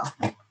need to know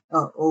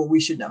or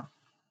we should know.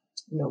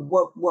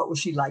 What was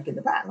she like in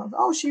the past? I was,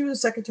 oh, she was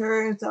a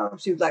secretary and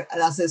stuff. She was like,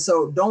 and I said,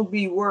 so don't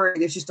be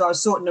worried if she starts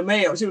sorting the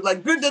mail. She was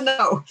like, good to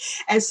know.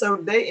 And so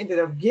they ended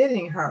up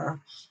getting her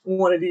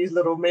one of these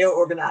little mail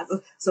organizers.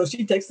 So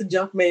she takes the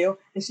junk mail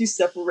and she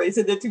separates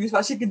it into 2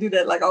 spots. She can do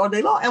that like all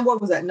day long. And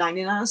what was that?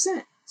 99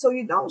 cents. So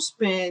you don't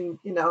spend,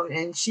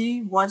 and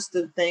she wants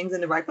the things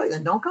in the right place.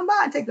 And don't come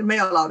by and take the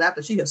mail out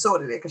after she has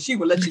sorted it because she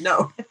will let you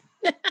know.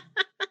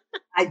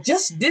 I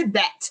just did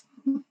that.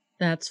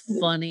 That's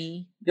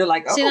funny. You're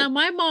like, oh. See, now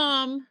my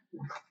mom,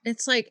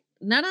 it's like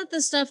none of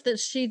the stuff that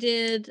she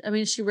did. I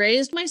mean, she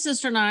raised my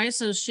sister and I,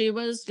 so she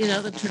was,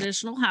 the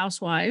traditional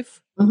housewife.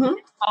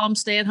 Mm-hmm.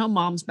 Stay-at-home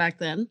moms back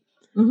then.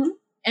 Mm-hmm.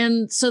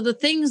 And so the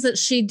things that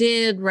she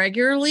did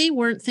regularly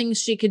weren't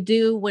things she could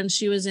do when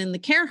she was in the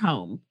care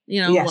home,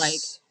 like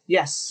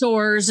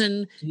chores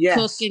and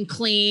cook and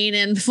clean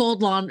and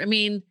fold laundry. I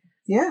mean,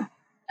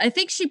 I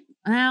think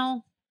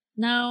no,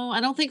 I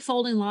don't think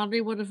folding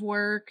laundry would have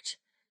worked.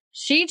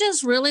 She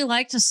just really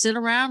liked to sit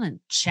around and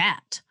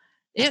chat.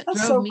 It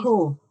That's drove so me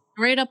cool.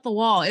 Straight up the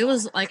wall. It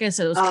was, like I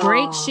said, it was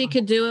great. She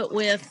could do it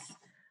with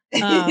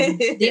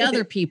the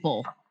other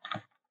people.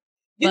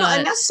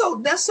 And that's so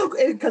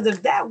because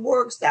if that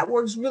works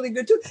really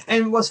good too.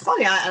 And what's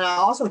funny, I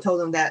also told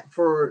them that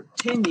for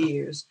 10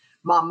 years,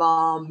 my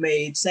mom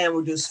made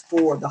sandwiches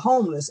for the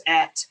homeless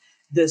at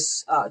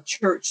this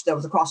church that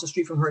was across the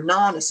street from her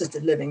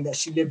non-assisted living that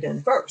she lived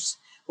in first,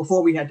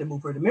 before we had to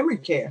move her to memory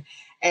care.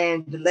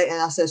 And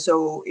I said,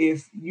 so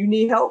if you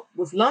need help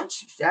with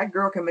lunch, that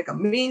girl can make a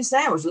mean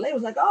sandwich. The lady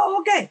was like, oh,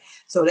 okay.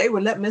 So they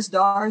would let Miss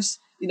Doris,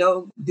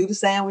 do the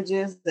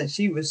sandwiches. And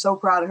she was so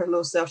proud of her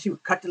little self. She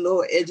would cut the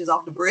little edges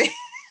off the bread.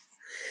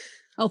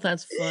 Oh,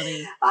 that's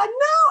funny. I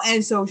know.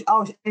 And so,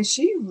 and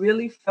she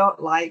really felt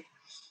like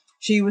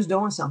she was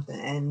doing something,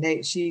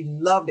 and she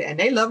loved it, and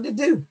they loved it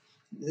too.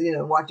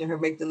 Watching her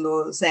make the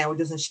little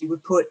sandwiches, and she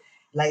would put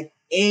like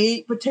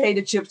 8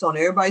 potato chips on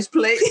everybody's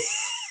plate.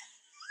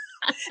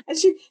 And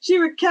she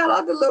would count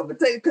out the little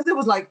potatoes because it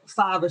was like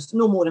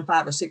no more than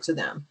 5 or 6 of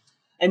them.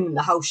 And in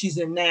the house she's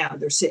in now,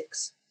 there's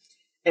 6.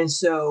 And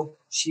so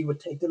she would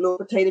take the little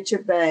potato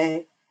chip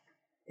bag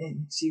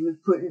and she would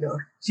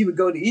she would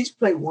go to each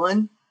plate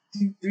 1,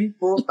 2, 3,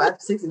 4,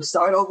 5, 6, and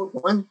start over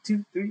 1,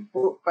 2, 3,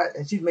 4, 5.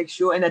 And she'd make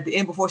sure. And at the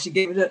end, before she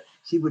gave it up,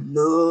 she would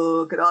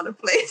look at all the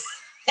plates.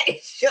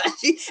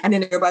 And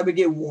then everybody would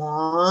get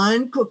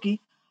 1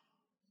 cookie.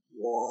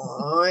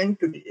 1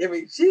 cookie. I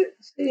mean, she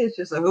is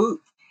just a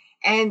hoot.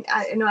 And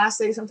I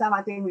say sometimes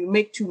I think we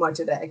make too much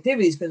of the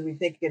activities because we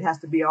think it has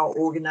to be all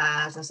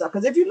organized and stuff.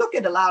 Because if you look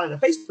at a lot of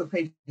the Facebook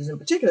pages in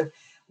particular,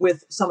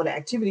 with some of the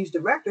activities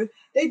directors,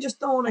 they just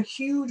throw in a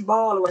huge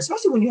ball away,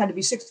 especially when you had to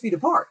be 6 feet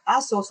apart. I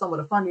saw some of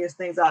the funniest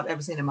things I've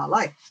ever seen in my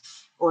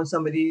life on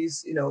some of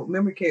these,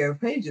 memory care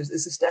pages.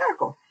 It's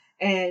hysterical.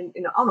 And,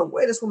 I don't know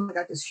where this woman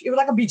got this. It was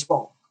like a beach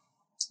ball.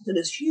 So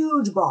this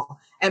huge ball.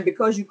 And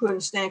because you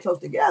couldn't stand close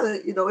together,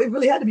 it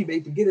really had to be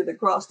big to get it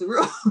across the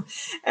room.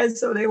 And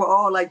so they were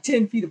all like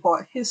 10 feet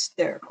apart,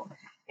 hysterical.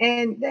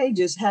 And they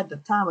just had the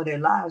time of their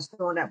lives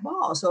throwing that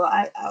ball. So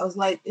I was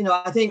like,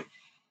 I think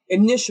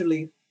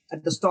initially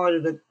at the start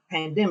of the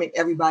pandemic,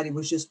 everybody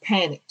was just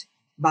panicked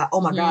by,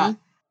 oh my God,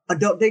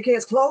 adult daycare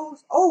is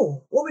closed.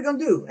 Oh, what are we going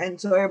to do? And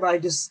so everybody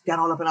just got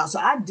all up and out. So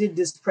I did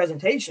this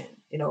presentation,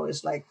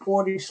 it's like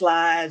 40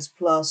 slides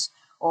plus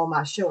all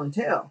my show and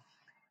tell.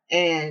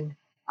 And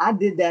I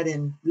did that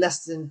in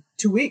less than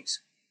 2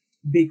 weeks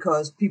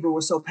because people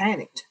were so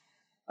panicked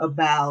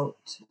about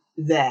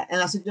that.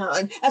 And I said,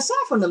 aside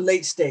from the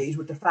late stage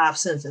with the 5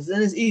 senses,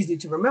 and it's easy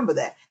to remember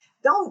that,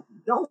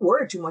 don't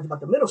worry too much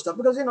about the middle stuff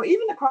because,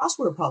 even the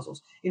crossword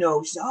puzzles, she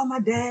said, oh, my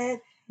dad,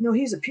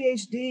 he's a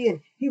PhD and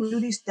he would do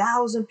these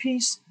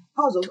 1,000-piece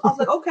puzzles. I was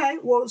like, okay,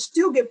 well,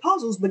 still get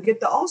puzzles, but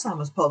get the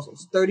Alzheimer's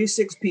puzzles,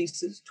 36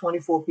 pieces,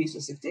 24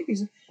 pieces, 16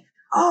 pieces.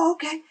 Oh,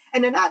 okay.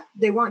 And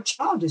they weren't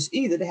charges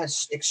either. They had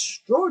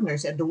extraordinary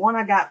set. The one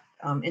I got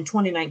in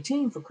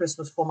 2019 for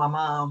Christmas for my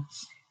mom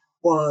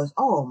was,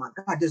 oh my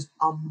God, this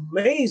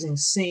amazing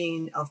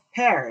scene of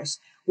Paris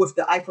with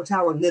the Eiffel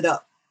Tower lit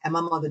up. And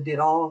my mother did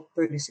all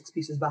 36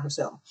 pieces by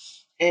herself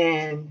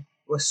and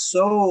was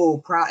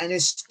so proud. And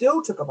it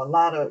still took up a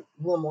lot of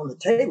room on the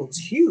table. It was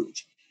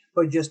huge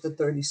for just the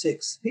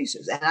 36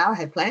 pieces. And I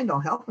had planned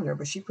on helping her,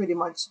 but she pretty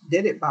much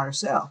did it by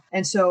herself.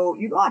 And so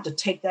you don't have to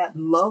take that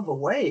love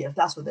away if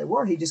that's what they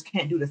were. He just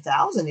can't do the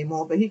 1,000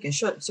 anymore, but he can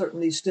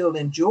certainly still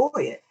enjoy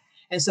it.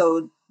 And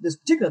so this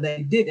particular,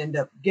 they did end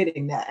up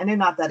getting that. And they're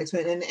not that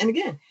expensive. And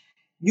again,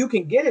 you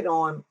can get it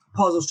on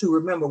Puzzles to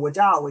Remember, which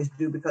I always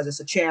do because it's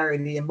a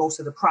charity and most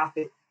of the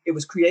profit, it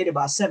was created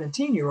by a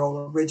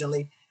 17-year-old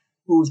originally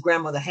whose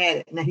grandmother had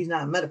it. Now he's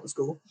not in medical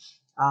school.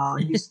 I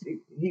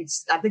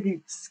think he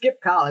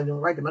skipped college and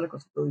went right to medical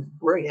school. He's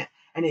brilliant.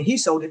 And then he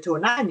sold it to a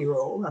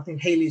 9-year-old. I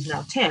think Haley's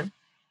now 10.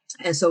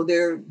 And so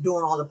they're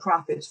doing all the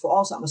profits for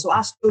Alzheimer's. So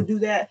I still do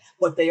that,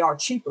 but they are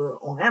cheaper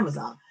on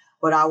Amazon.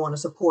 But I want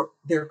to support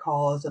their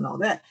cause and all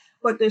that.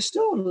 But they're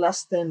still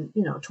less than,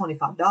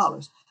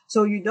 $25.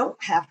 So you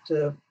don't have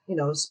to,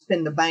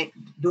 spend the bank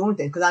doing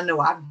things. Because I know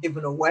I've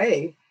given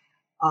away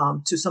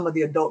to some of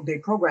the adult day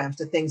programs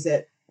the things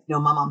that my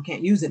mom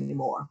can't use it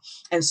anymore.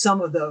 And some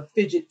of the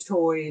fidget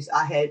toys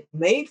I had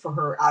made for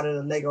her out of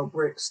the Lego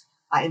bricks,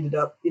 I ended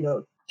up,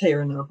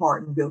 tearing them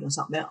apart and building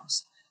something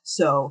else.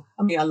 So,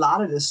 a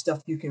lot of this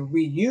stuff you can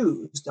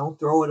reuse. Don't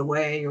throw it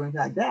away or anything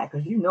like that.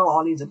 Because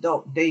all these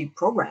adult day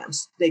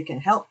programs, they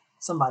can help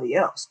somebody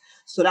else.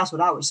 So that's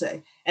what I would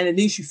say. And at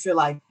least you feel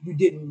like you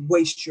didn't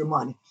waste your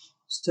money.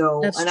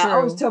 So, that's and true. I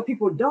always tell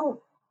people, don't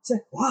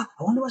say, well,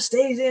 I wonder what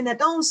stays in that.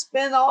 Don't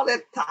spend all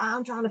that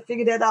time trying to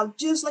figure that out.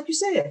 Just like you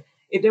said.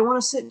 If they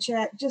want to sit and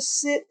chat, just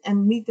sit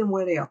and meet them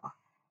where they are.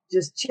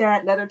 Just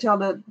chat. Let her tell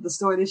the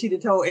story that she'd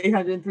told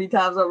 803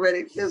 times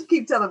already. Just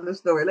keep telling the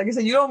story. Like I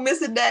said, you don't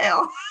miss it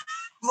now.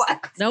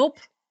 Nope.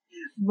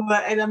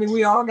 And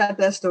we all got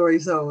that story.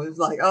 So it's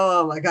like,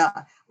 oh my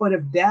God. But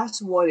if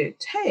that's what it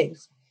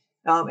takes,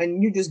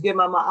 and you just give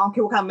my mom, I don't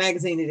care what kind of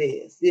magazine it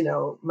is,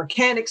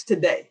 Mechanics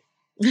Today.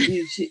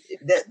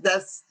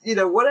 That's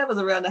whatever's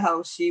around the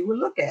house, she would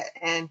look at.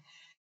 And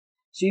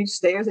she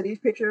stares at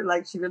each picture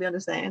like she really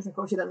understands. And of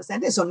course, she doesn't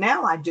understand it. So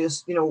now I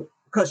just,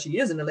 because she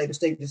is in the later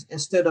stages,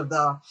 instead of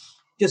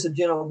just a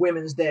general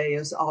Women's Day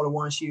as all the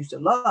ones she used to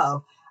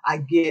love, I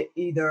get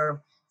either,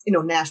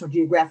 National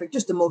Geographic,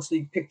 just the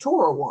mostly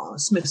pictorial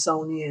ones,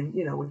 Smithsonian,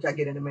 which I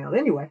get in the mail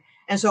anyway.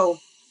 And so,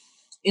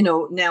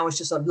 now it's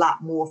just a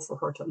lot more for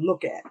her to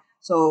look at.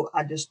 So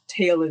I just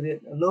tailored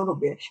it a little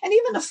bit. And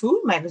even the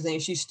food magazine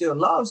she still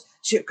loves,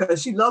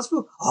 because she loves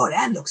food. Oh,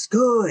 that looks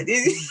good.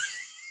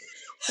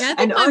 Yeah,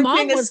 and the only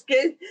thing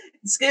that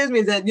scares me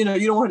is that, you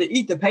don't want her to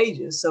eat the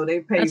pages. So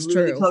they pay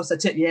really close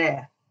attention.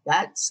 Yeah,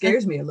 that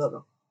scares me a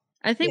little.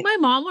 I think my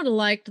mom would have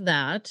liked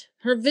that.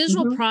 Her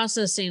visual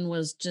processing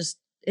was just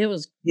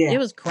Yeah. it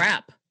was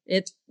crap.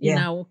 It, you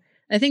Yeah. know,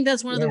 I think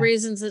that's one of the Yeah.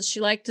 reasons that she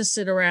liked to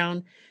sit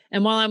around.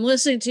 And while I'm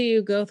listening to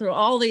you go through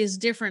all these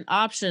different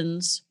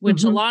options,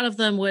 which a Mhm. lot of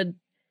them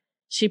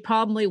she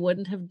probably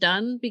wouldn't have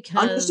done Understood.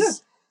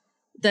 because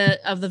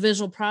of the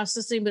visual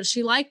processing, but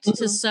she liked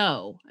to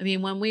sew. I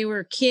mean, when we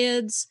were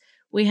kids,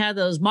 we had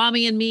those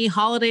mommy and me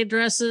holiday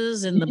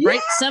dresses in the bright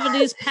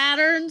 70s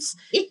patterns.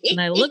 And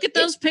I look at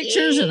those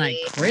pictures and I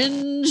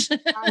cringe.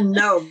 I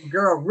know,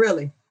 girl,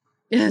 really.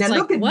 It's Now like,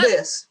 look at what?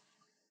 this.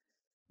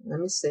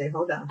 Let me see.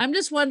 Hold on. I'm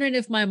just wondering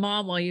if my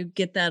mom, while you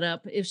get that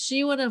up, if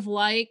she would have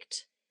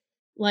liked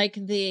like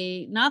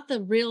not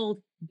the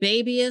real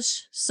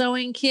babyish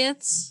sewing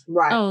kits.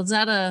 Right. Oh, is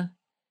that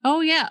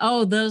oh yeah.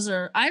 Oh, those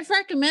I've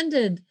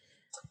recommended.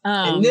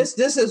 And this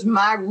is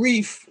my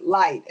reef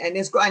light, and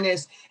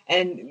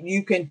and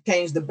you can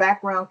change the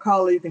background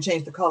color, you can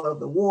change the color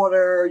of the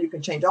water, you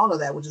can change all of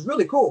that, which is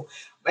really cool.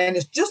 And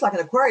it's just like an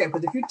aquarium,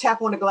 because if you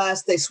tap on the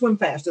glass, they swim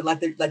faster,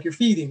 like you're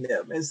feeding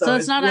them. And so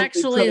it's not really,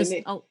 actually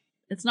really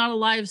it's not a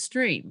live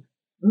stream.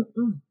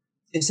 Mm-mm.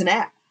 It's an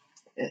app.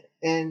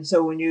 And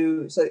so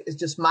it's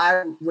just this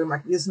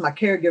is my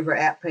caregiver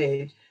app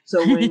page.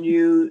 So when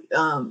you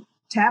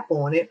tap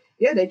on it,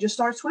 they just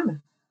start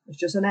swimming. It's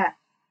just an app.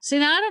 See,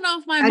 now I don't know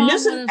if my mom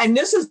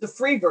this is the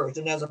free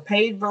version. There's a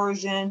paid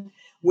version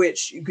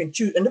which you can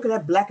choose. And look at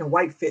that black and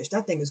white fish.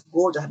 That thing is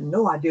gorgeous. I have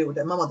no idea what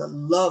that. My mother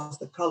loves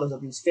the colors of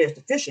these fish.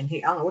 The fish in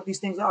here, I don't know what these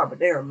things are, but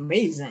they're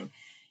amazing.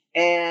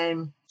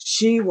 And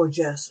she will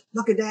just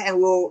look at that,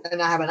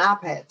 and I have an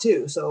iPad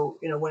too. So,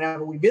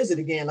 whenever we visit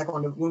again, like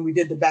when we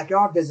did the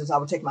backyard visits, I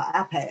would take my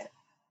iPad,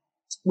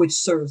 which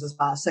serves as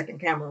my second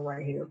camera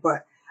right here.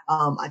 But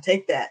I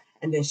take that,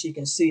 and then she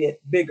can see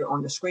it bigger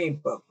on the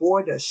screen. But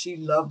boy, does she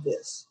love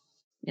this.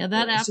 Yeah,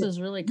 that app is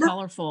really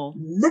colorful.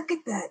 Look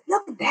at that.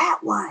 Look at that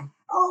one.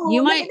 Oh,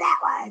 look at that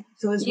one.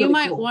 So it's you really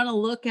might cool. want to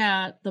look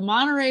at the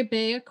Monterey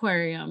Bay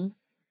Aquarium.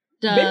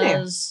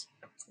 Does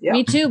Yep.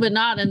 Me too, but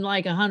not in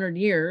like 100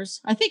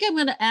 years. I think I'm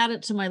going to add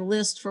it to my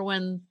list for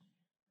when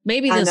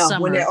maybe this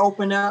summer when they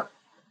open up.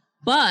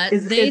 But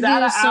is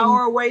that an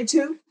hour away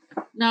too?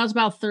 No, it's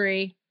about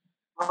 3.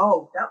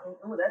 Oh,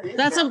 that is.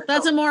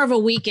 That's a more of a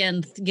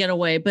weekend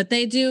getaway. But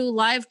they do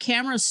live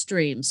camera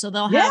streams, so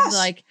they'll have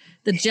like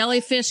the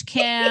jellyfish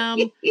cam,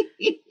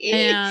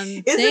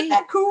 and isn't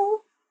that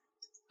cool?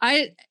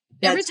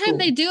 Every time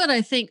they do it,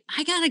 I think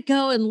I gotta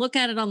go and look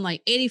at it on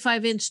like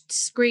 85-inch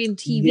screen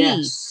TV.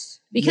 Yes.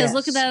 Because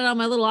looking at it on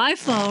my little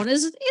iPhone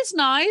it's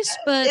nice,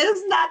 but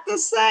it's not the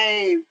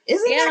same.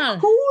 Isn't that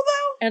cool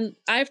though? And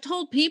I've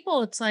told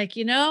people it's like,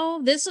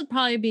 this would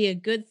probably be a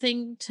good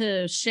thing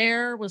to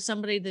share with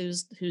somebody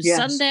who's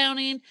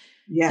sundowning.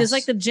 Yes. Because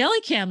like the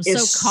jelly cam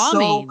is so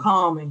calming. So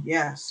calming,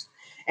 yes.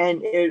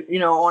 And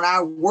on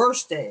our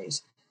worst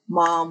days,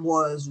 Mom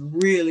was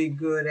really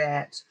good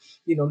at,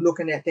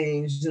 looking at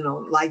things,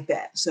 like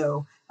that.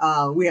 So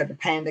we have the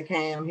Panda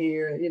Cam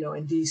here,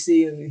 in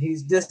DC, and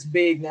he's this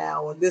big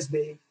now, or this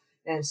big.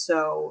 And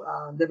so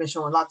they've been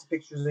showing lots of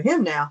pictures of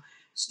him now.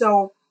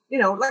 So,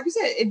 like I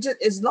said, it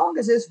just, as long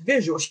as it's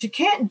visual, she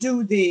can't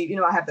do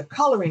I have the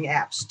coloring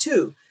apps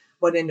too,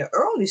 but in the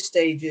early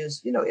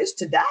stages, it's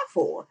to die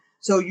for.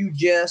 So you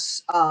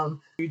just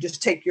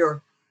take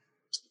your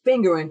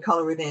finger and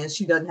color it in.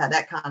 She doesn't have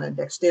that kind of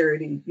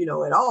dexterity,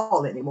 at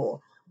all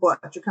anymore, but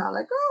you're kind of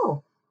like,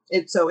 oh,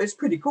 it's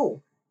pretty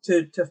cool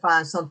to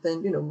find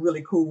something,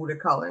 really cool to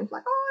color. It's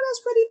like, oh, that's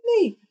pretty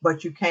neat.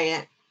 But you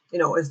can't,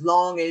 as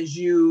long as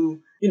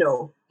you,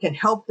 can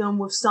help them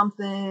with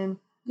something,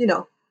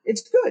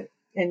 it's good.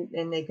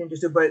 And they can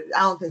just do it. But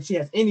I don't think she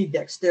has any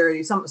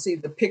dexterity.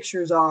 The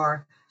pictures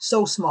are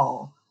so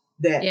small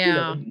that,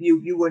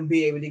 you wouldn't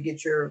be able to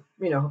get your,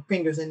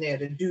 fingers in there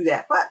to do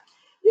that. But,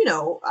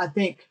 I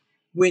think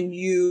when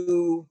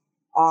you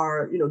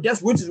are,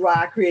 which is why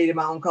I created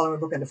my own coloring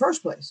book in the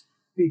first place.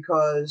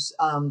 Because,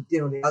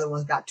 the other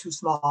ones got too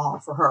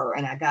small for her,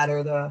 and I got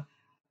her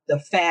the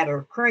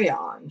fatter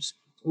crayons,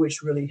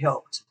 which really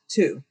helped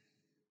too.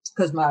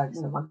 Because my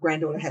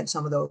granddaughter had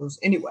some of those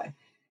anyway,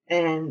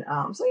 and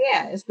so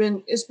it's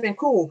been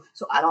cool.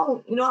 So I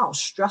don't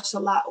stress a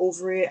lot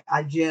over it.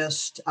 I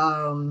just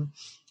find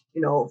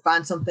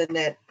something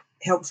that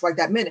helps right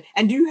that minute.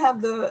 And do you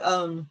have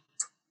the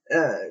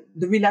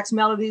Relax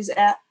Melodies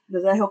app?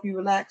 Does that help you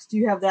relax? Do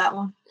you have that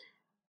one?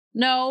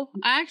 No,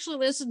 I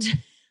actually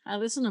I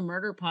listen to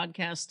murder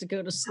podcasts to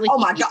go to sleep. Oh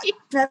my God,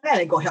 that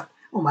ain't gonna help.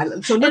 Oh my!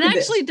 So look it at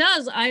actually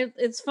this. does.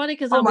 It's funny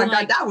because oh my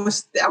God, that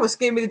was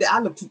scaring me. I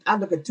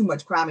look at too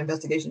much crime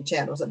investigation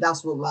channels. So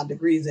that's what my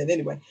degree's in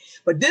anyway.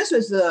 But this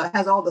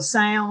has all the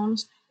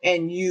sounds,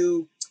 and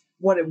you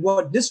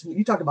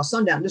talk about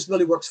sundown. This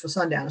really works for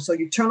sundown. So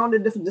you turn on the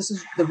different. This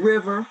is the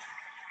river,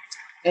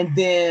 and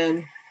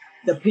then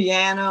the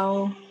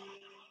piano.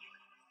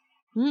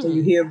 So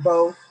you hear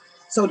both.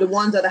 So the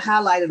ones that are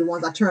highlighted, the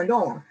ones I turned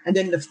on. And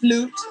then the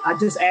flute, I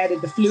just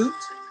added the flute.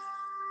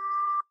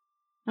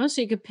 Oh,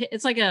 so you could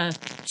it's like a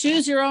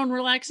choose your own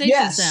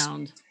relaxation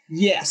sound.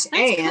 Yes.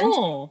 That's and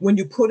cool. When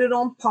you put it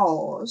on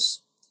pause,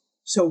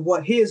 so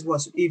what his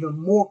was even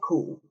more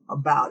cool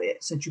about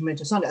it, since you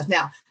mentioned sundowns.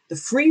 Now, The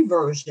free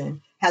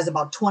version has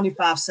about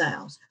 25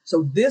 sounds.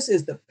 So this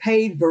is the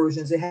paid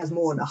versions. It has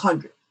more than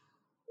 100.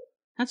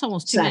 That's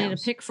almost too many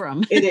to pick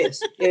from. It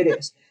is. It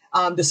is.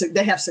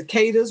 They have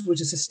cicadas,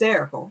 which is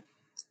hysterical.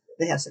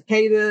 They have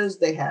cicadas.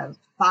 They have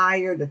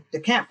fire. The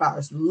campfire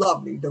is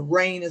lovely. The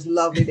rain is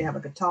lovely. They have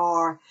a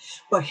guitar.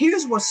 But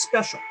here's what's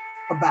special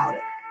about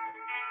it.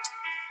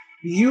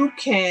 You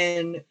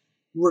can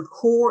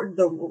record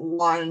the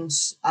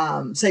ones,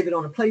 save it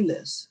on a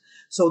playlist.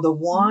 So the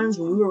ones,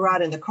 when we were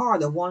riding in the car,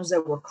 the ones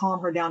that would calm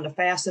her down the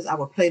fastest, I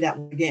would play that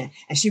one again.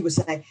 And she would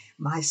say,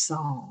 my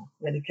song,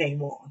 when it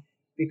came on,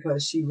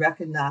 because she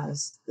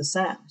recognized the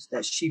sounds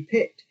that she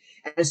picked.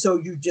 And so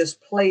you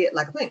just play it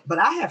like a thing. But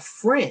I have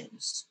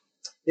friends,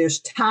 there's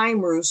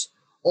timers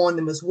on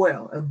them as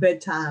well, a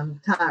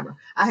bedtime timer.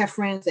 I have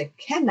friends that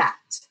cannot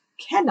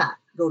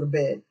go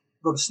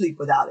to sleep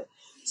without it.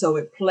 So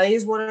it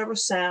plays whatever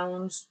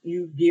sounds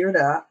you geared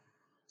up,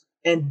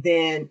 and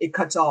then it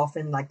cuts off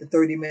in like the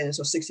 30 minutes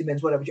or 60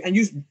 minutes, whatever. And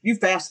you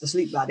fast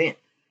asleep by then.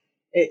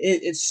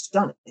 It's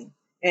stunning.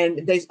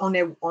 And they on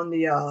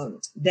the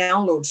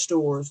download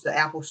stores, the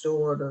Apple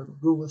store, the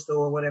Google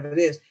store, whatever it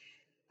is,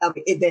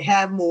 they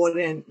have more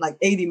than like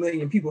 80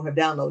 million people have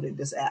downloaded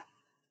this app.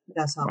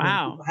 That's how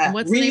many people have. And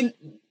what's the name?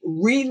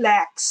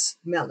 Relax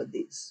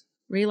Melodies.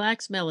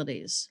 Relax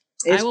Melodies.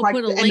 I will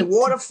put a link. And the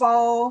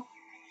waterfall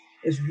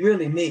is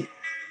really neat.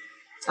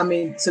 I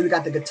mean, so you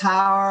got the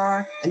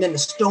guitar and then the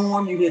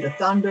storm, you hear the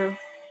thunder.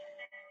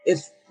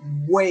 It's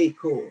way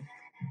cool.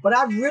 But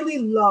I really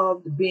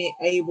loved being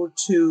able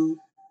to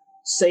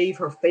save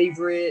her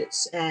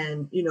favorites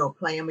and,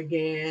 play them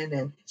again.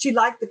 And she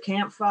liked the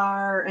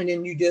campfire, and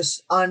then you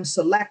just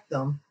unselect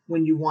them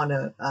when you want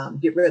to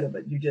get rid of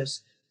it. You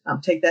just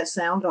take that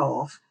sound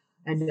off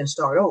and then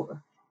start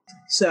over.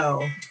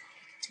 So,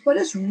 but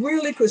it's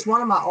really cool. It's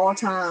one of my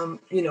all-time,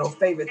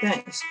 favorite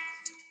things.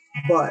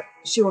 But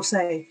she'll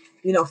say,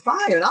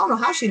 fire. And I don't know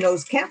how she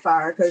knows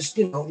campfire because,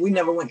 we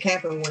never went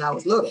camping when I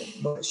was little.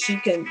 But she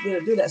can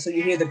do that. So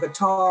you hear the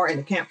guitar and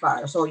the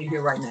campfire. That's all you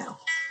hear right now.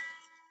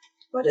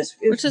 But it's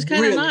which is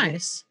kind of really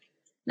nice.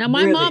 Now,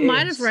 my mom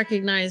might have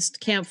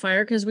recognized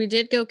campfire because we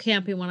did go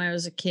camping when I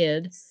was a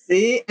kid.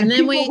 See? And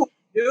then people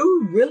who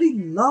do really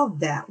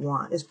love that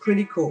one. It's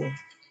pretty cool.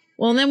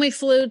 Well, and then we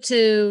flew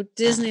to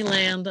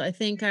Disneyland. I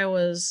think I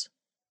was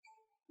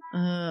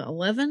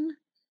 11.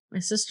 My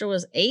sister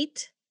was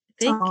 8.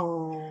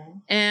 Oh.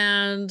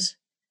 And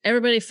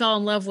everybody fell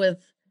in love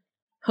with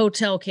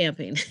hotel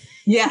camping.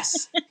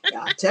 Yes.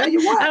 I tell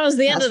you what. That was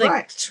the end of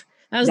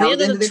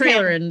the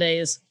trailer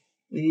days.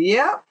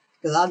 Yep.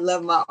 Because I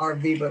love my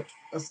RV, but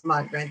that's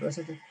my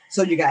granddaughter.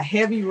 So you got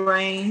Heavy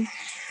Rain.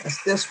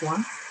 That's this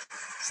one.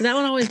 So that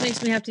one always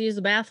makes me have to use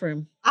the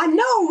bathroom. I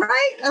know,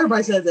 right?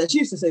 Everybody says that. She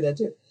used to say that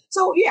too.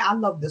 So yeah, I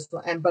love this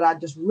one. But I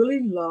just really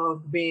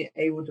love being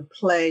able to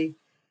play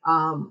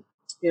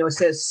it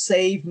says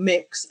save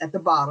mix at the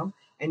bottom,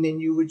 and then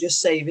you would just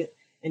save it.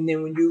 And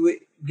then when you would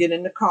get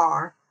in the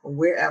car or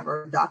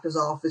wherever, doctor's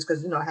office,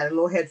 because, I had a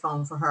little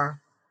headphone for her.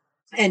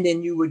 And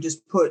then you would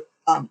just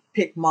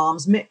pick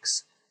mom's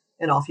mix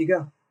and off you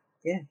go.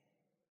 Yeah.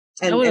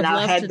 And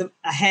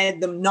I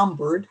had them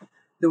numbered,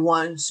 the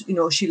ones,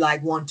 she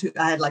liked 1, 2,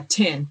 I had like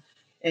 10.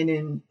 And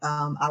then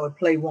I would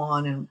play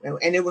one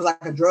and it was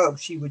like a drug.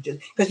 She would just,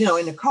 because,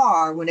 in the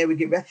car, when they would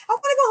get ready, I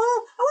want to go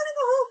home. I want to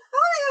go home. I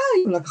want to go home.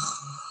 You were like,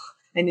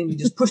 and then you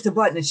just push the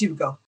button and she would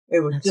go.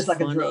 It was just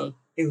like a drug.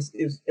 It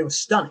was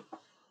stunning.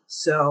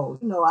 So,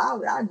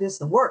 I did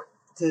some work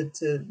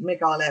to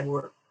make all that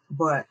work.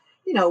 But,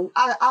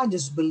 I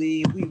just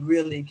believe we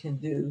really can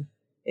do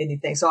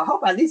anything. So I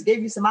hope I at least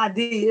gave you some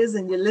ideas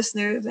and your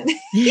listeners. And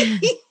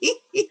if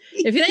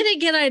they didn't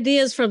get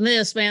ideas from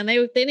this, man,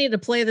 they need to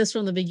play this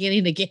from the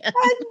beginning again.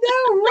 I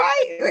know,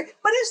 right?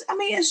 But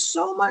it's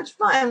so much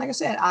fun. And like I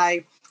said,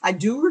 I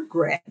do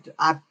regret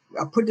I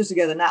put this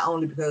together not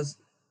only because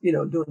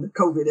during the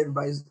COVID,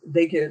 everybody's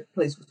daycare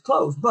place was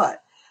closed,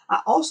 but I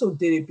also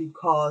did it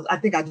because I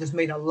think I just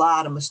made a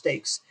lot of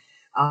mistakes.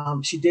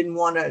 She didn't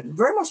want to,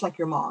 very much like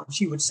your mom.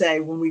 She would say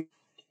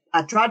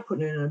I tried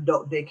putting in an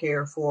adult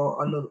daycare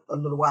for a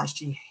little while.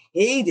 She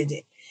hated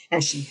it.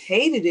 And she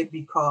hated it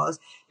because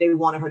they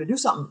wanted her to do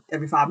something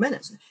every 5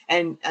 minutes.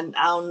 And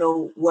I don't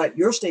know what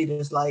your state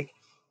is like,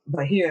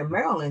 but here in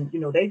Maryland,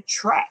 they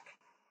track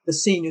the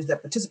seniors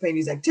that participate in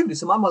these activities.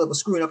 So my mother was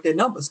screwing up their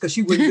numbers because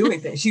she wouldn't do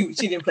anything. She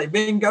didn't play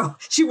bingo.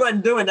 She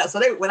wasn't doing that. So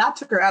when I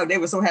took her out, they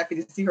were so happy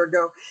to see her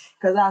go.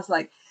 Because I was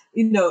like,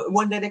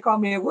 one day they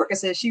called me at work and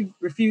said she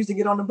refused to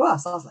get on the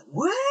bus. I was like,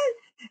 what?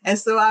 And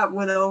so I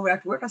went over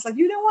after work. I was like,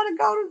 you don't want to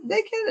go to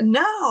daycare?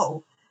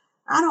 No,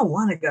 I don't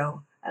want to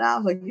go. And I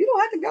was like, you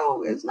don't have to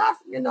go. It's not,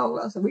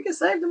 I said, we can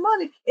save the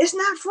money. It's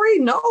not free.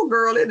 No,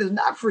 girl, it is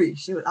not free.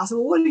 I said,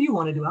 well, what do you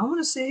want to do? I want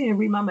to sit here and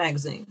read my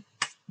magazine.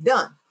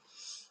 Done.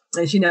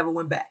 And she never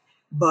went back.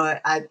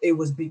 But it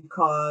was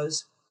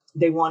because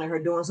they wanted her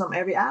doing something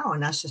every hour.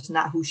 And that's just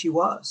not who she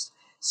was.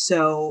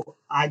 So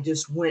I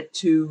just went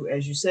to,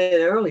 as you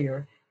said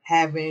earlier,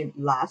 having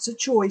lots of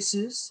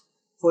choices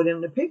for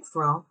them to pick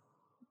from.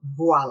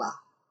 Voila.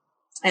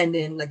 And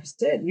then, like you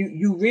said,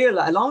 you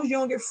realize, as long as you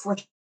don't get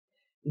frustrated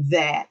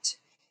that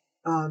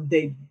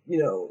they,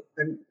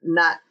 are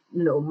not,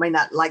 may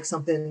not like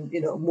something,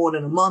 more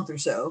than a month or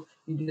so,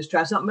 you can just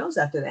try something else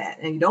after that.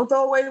 And you don't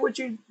throw away what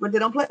they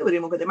don't play with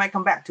anymore, because they might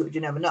come back to it.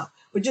 You never know.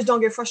 But just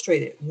don't get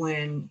frustrated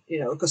when,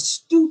 because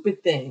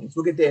stupid things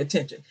will get their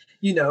attention.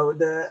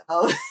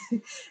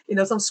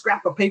 Some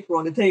scrap of paper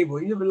on the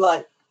table. You'll be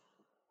like,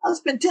 I'll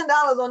spend $10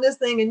 on this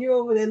thing, and you're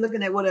over there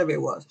looking at whatever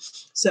it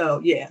was.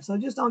 So so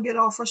just don't get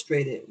all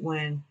frustrated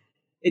when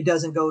it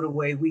doesn't go the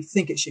way we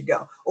think it should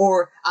go.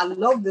 Or I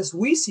love this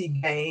We See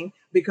game,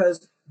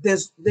 because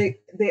they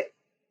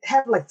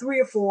have like 3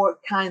 or 4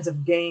 kinds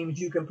of games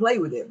you can play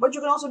with it, but you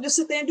can also just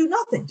sit there and do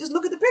nothing. Just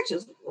look at the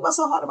pictures. What's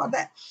so hard about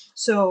that?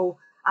 So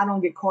I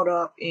don't get caught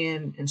up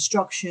in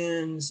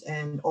instructions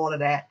and all of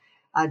that.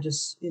 I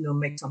just,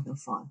 make something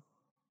fun.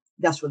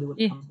 That's really what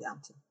it comes down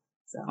to.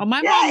 So, well,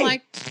 my mom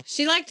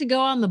liked to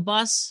go on the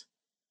bus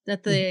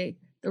that the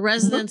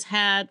residents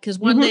had, because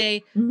one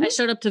day I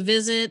showed up to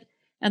visit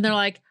and they're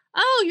like,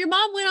 "Oh, your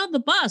mom went on the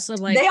bus."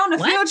 I'm like, "They on the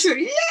what? field trip?"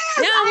 Yes.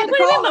 Yeah. What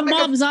do you mean my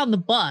mom's on the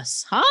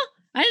bus? Huh?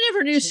 I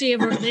never knew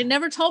they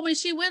never told me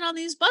she went on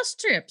these bus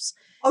trips.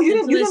 Oh, you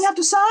didn't have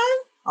to sign?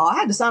 Oh, I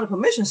had to sign a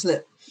permission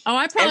slip. Oh,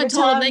 I probably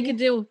told them they could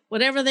do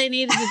whatever they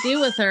needed to do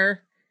with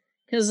her,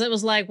 because it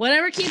was like,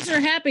 whatever keeps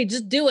her happy,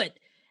 just do it.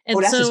 And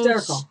that's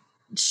hysterical.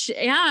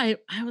 I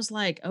was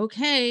like,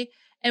 okay.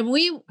 And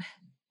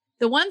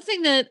the one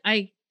thing that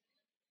I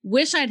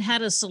wish I'd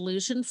had a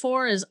solution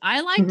for is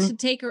I like to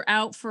take her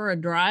out for a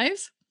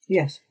drive.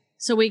 Yes.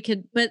 So we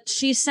could, but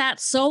she sat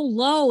so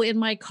low in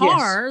my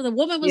car. Yes. The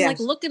woman was like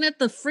looking at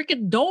the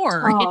freaking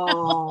door,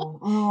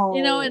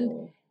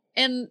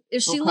 and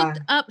if she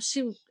looked up,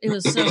 it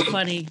was so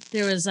funny.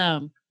 There was,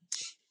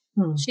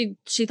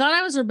 she thought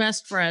I was her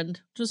best friend,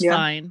 which was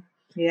fine.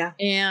 Yeah.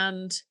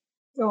 And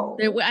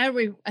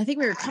I think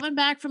we were coming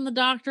back from the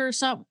doctor or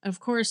something. Of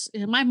course,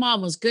 my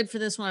mom was good for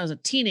this when I was a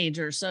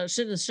teenager, so it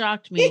shouldn't have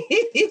shocked me.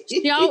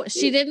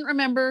 She didn't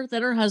remember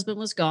that her husband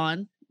was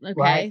gone.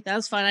 Okay,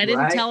 that's fine. I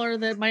didn't tell her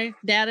that my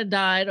dad had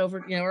died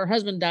her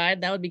husband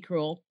died. That would be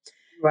cruel.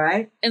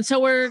 Right. And so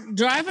we're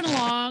driving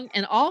along,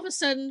 and all of a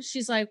sudden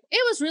she's like,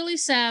 "It was really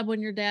sad when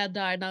your dad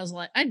died." And I was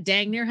like, "I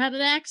dang near had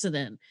an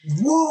accident."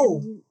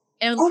 Whoa.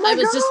 And I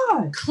was just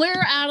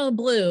clear out of the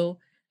blue.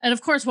 And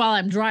of course, while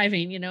I'm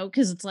driving,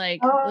 because it's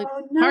like,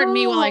 pardon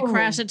me while I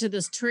crash into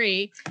this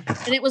tree.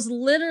 And it was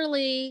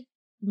literally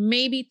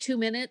maybe 2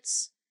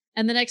 minutes.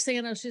 And the next thing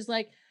I know, she's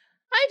like,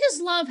 "I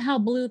just love how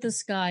blue the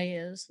sky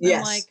is." Yes.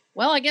 I'm like,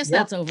 well, I guess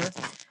that's over.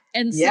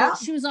 And so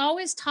she was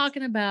always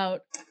talking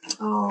about,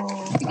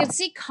 you can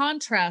see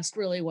contrast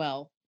really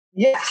well.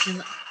 Yeah.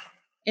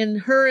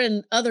 And her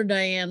and other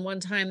Diane, one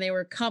time they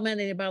were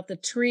commenting about the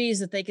trees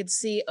that they could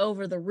see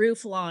over the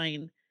roof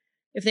line.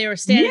 If they were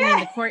standing in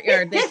the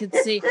courtyard, they could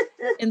see.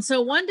 And so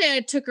one day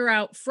I took her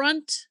out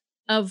front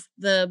of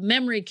the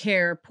memory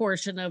care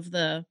portion of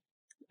the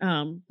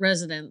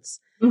residence.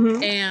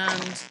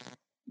 And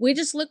we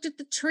just looked at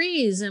the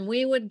trees, and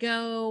we would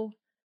go,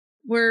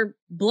 we're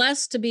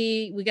blessed to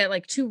we got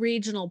like 2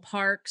 regional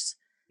parks.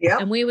 Yeah.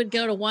 And we would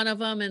go to one of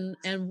them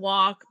and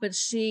walk. But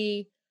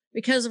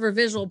because of her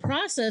visual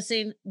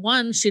processing,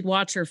 she'd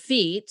watch her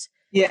feet.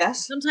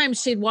 Yes.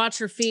 Sometimes she'd watch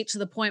her feet to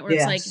the point where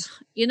it's like,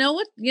 you know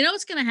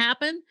what's going to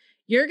happen?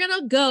 You're going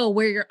to go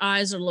where your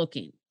eyes are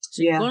looking.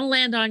 So you're going to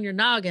land on your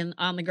noggin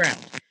on the ground.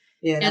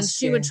 Yeah. And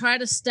she would try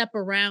to step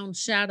around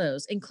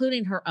shadows,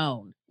 including her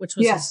own, which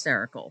was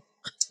hysterical.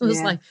 It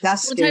was like,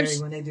 that's scary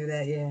when they do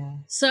that. Yeah.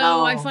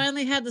 So I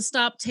finally had to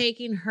stop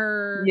taking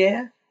her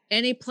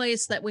any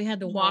place that we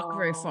had to walk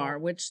very far,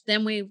 which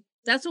then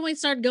that's when we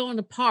started going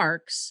to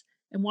parks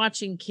and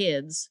watching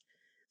kids,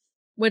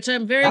 which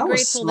I'm very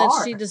grateful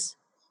that she just,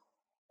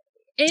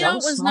 it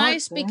was smart,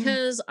 nice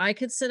because I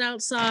could sit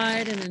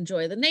outside and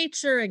enjoy the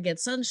nature and get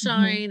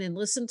sunshine and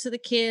listen to the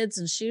kids.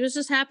 And she was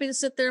just happy to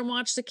sit there and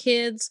watch the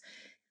kids.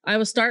 I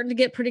was starting to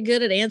get pretty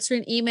good at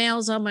answering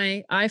emails on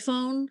my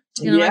iPhone.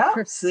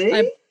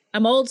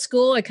 I'm old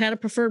school. I kind of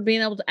preferred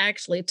being able to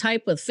actually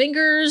type with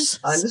fingers.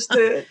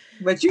 Understood.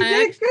 But you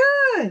did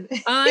good.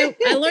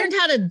 I learned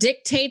how to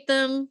dictate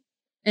them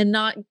and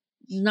not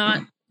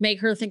make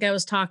her think I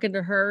was talking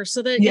to her.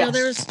 So that,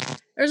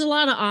 there's a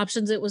lot of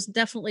options. It was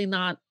definitely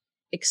not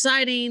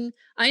exciting.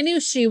 I knew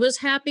she was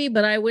happy,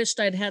 but I wished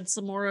I'd had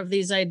some more of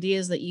these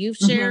ideas that you've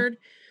shared.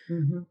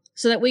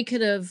 So that we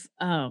could have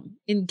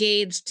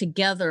engaged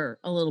together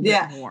a little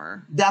bit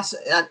more.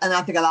 And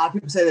I think a lot of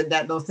people say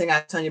that little thing I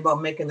was telling you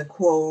about making the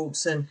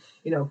quotes and,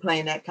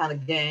 playing that kind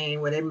of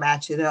game where they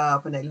match it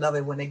up and they love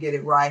it when they get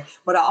it right.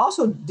 But I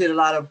also did a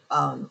lot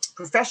of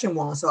profession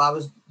ones. So I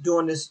was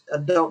doing this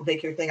adult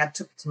daycare thing. I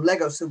took some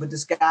Legos to, but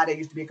this guy that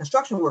used to be a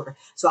construction worker.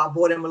 So I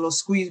bought him a little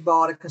squeeze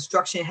ball, the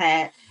construction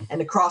hat, and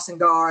the crossing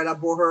guard. I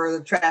bought her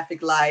the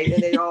traffic light,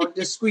 and they all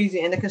just squeeze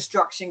it in the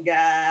construction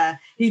guy.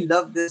 He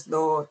loved this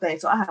little thing.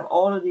 So I have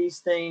all of these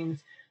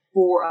things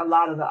for a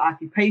lot of the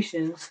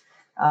occupations.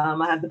 I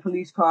have the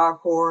police car, of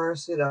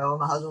course.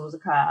 My husband was a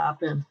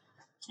cop, and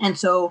And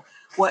so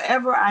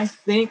whatever I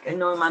think, in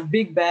my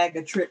big bag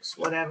of tricks,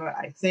 whatever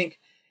I think,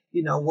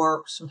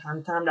 works from time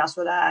to time, that's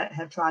what I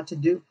have tried to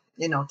do,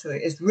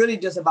 it's really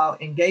just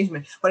about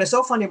engagement. But it's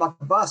so funny about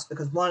the bus,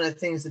 because one of the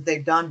things that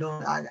they've done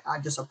I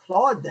just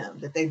applaud them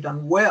that they've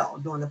done well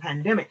during the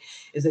pandemic,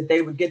 is that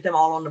they would get them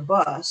all on the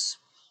bus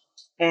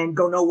and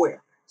go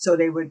nowhere. So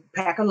they would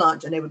pack a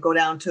lunch and they would go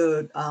down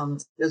to,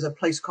 there's a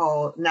place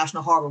called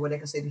National Harbor where they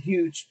can see the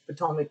huge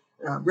Potomac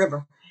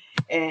River.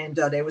 And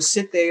they would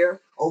sit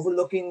there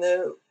overlooking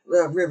the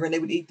river, and they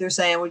would eat their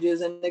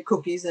sandwiches and their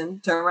cookies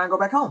and turn around and go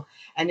back home.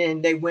 And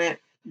then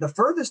the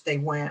furthest they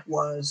went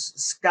was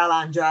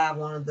Skyline Drive,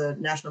 one of the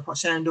national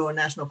parks, Shenandoah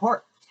National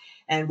Park,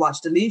 and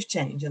watched the leaves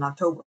change in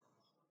October.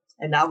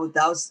 And that was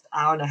an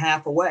hour and a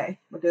half away,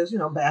 but there's,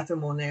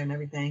 bathroom on there and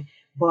everything.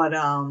 But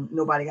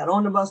nobody got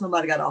on the bus,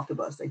 nobody got off the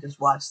bus. They just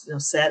watched,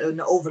 sat in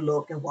the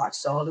overlook and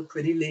watched all the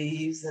pretty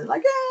leaves and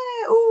like,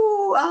 hey,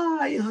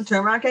 ooh,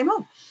 turn around, came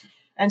home.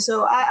 And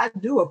so I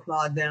do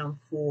applaud them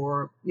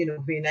for,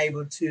 being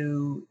able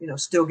to,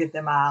 still get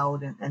them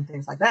out and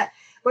things like that.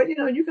 But, you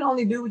can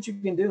only do what you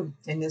can do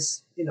in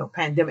this,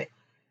 pandemic.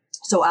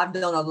 So I've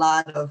done a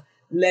lot of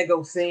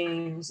Lego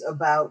themes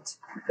about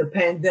the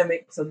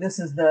pandemic. So this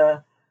is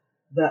the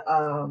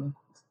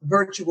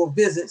virtual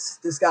visits.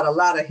 This got a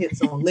lot of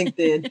hits on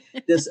LinkedIn.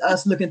 This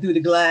us looking through the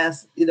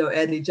glass,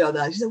 at each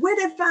other. She said, where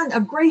did I find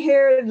a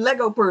gray-haired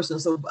Lego person?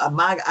 So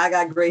I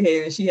got gray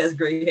hair and she has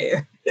gray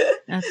hair.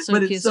 That's so but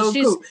cute. It's so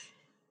cool.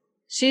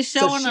 She's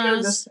showing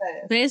us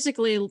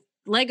basically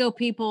Lego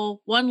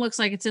people. One looks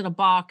like it's in a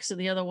box and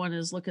the other one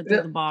is looking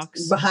through the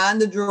box. Behind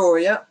the drawer,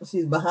 yep.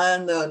 She's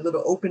behind the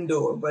little open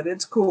door, but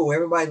it's cool.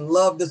 Everybody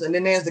loved this. And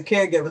then there's the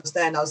caregiver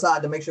standing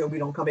outside to make sure we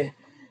don't come in.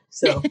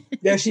 So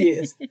there she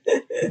is.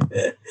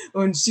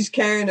 When she's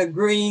carrying a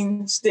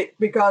green stick,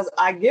 because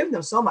I give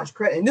them so much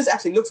credit. And this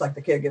actually looks like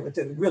the caregiver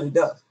too. It really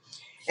does.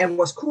 And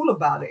what's cool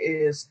about it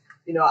is,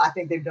 I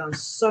think they've done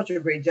such a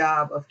great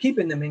job of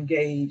keeping them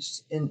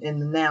engaged in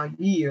the now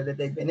year that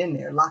they've been in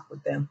there, locked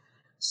with them.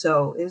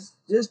 So it's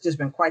just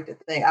been quite the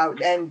thing.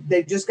 And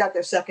they just got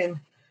their second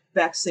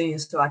vaccine,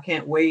 so I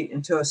can't wait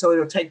so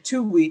it'll take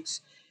 2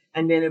 weeks,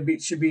 and then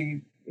it should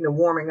be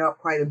warming up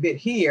quite a bit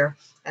here.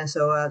 And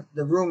so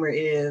the rumor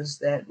is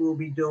that we'll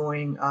be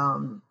doing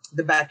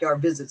the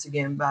backyard visits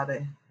again by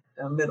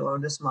the middle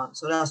of this month.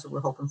 So that's what we're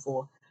hoping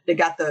for. They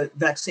got the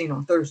vaccine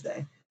on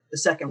Thursday, the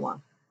second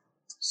one.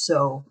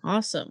 So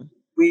awesome.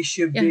 We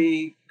should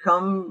be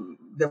come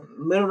the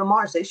middle of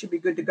March. They should be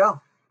good to go.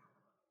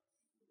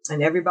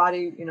 And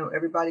everybody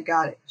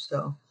got it.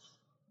 So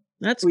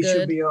that's we good.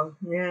 Should be,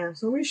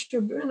 so we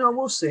should,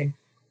 we'll see.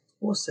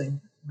 We'll see.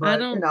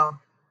 But,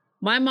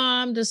 my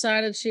mom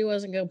decided she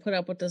wasn't going to put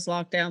up with this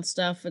lockdown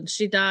stuff, and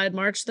she died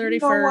March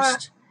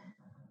 31st.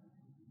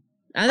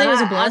 I think it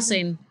was a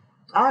blessing.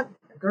 I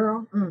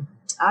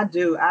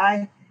do.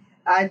 I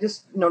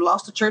just,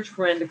 lost a church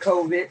friend to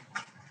COVID.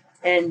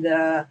 And,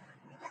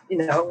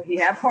 he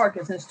had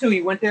Parkinson's too.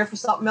 He went there for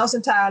something else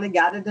entirely,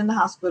 got it in the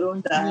hospital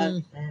and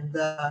died. And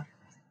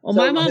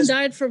my mom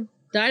died from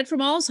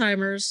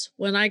Alzheimer's.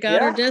 When I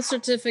got her death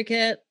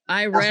certificate,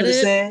 I read it.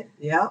 Said.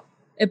 Yeah.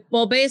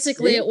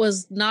 Basically, it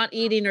was not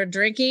eating or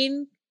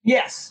drinking.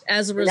 Yes.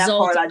 As a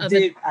result I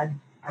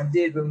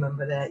did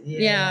remember that. Yeah.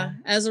 Yeah.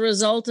 As a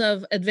result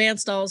of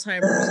advanced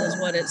Alzheimer's is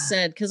what it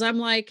said. Because I'm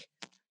like,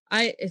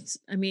 I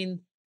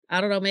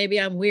don't know, maybe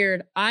I'm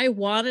weird. I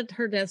wanted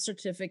her death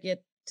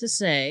certificate to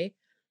say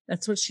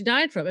that's what she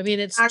died from. I mean,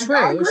 it's true.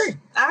 I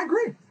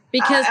agree.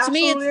 Because I to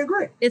me,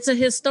 agree. It's a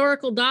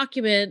historical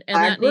document, and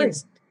that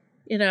needs,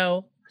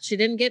 she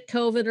didn't get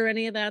COVID or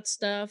any of that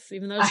stuff,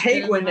 even though I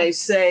hate when they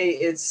say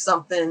it's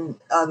something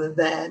other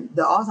than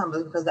the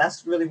Alzheimer's, because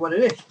that's really what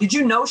it is. Did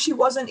you know she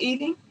wasn't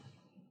eating?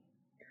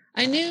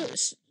 I knew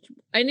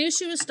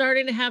she was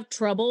starting to have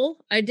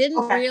trouble. I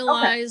didn't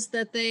realize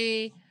that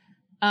they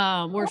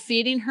were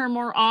feeding her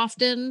more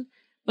often.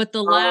 But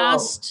the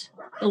last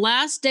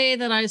day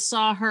that I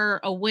saw her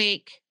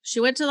awake,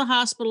 she went to the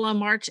hospital on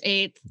March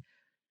 8th.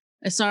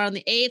 I saw her on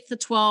the 8th, the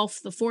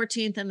 12th, the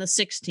 14th, and the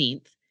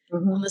 16th.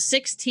 Mm-hmm. On the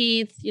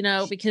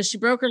 16th, because she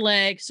broke her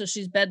leg, so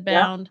she's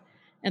bedbound,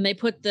 and they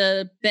put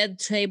the bed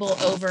table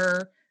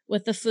over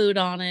with the food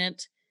on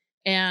it,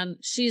 and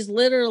she's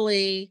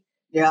literally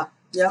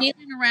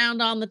feeling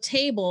around on the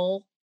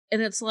table,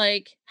 and it's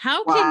like,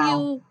 how can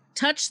you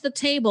touch the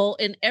table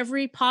in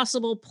every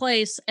possible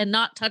place and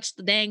not touch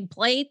the dang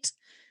plate?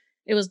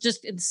 It was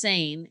just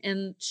insane.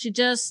 And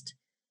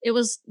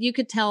you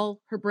could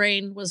tell her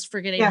brain was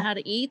forgetting how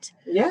to eat.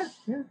 Yeah.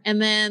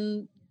 And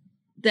then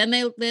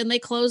they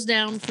closed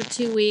down for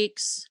 2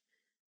 weeks.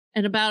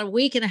 And about a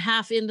week and a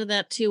half into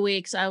that 2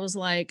 weeks, I was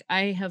like,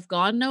 I have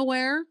gone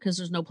nowhere because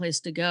there's no place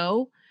to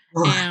go.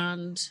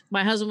 And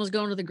my husband was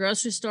going to the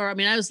grocery store. I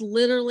mean, I was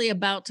literally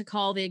about to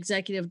call the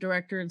executive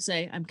director and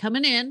say, I'm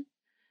coming in.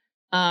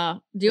 Do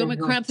you want me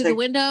to climb through the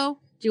window?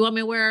 Do you want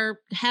me to wear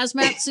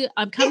hazmat suit?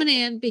 I'm coming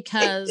in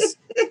because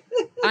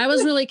I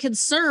was really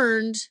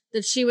concerned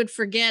that she would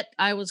forget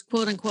I was,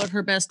 quote unquote,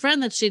 her best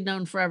friend that she'd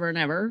known forever and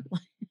ever.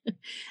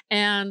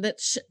 and that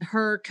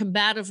her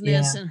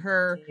combativeness and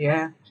her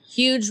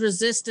huge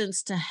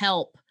resistance to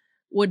help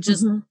would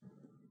just,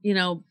 you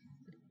know,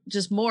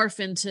 just morph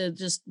into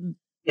just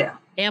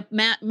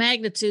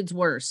magnitudes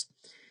worse.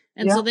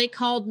 And so they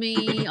called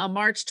me on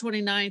March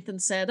 29th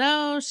and said,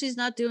 "Oh, she's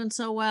not doing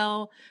so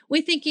well.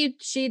 We think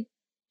she'd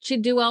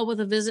do well with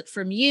a visit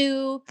from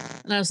you."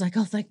 And I was like,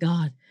 "Oh, thank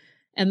God."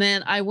 And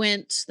then I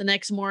went the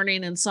next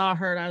morning and saw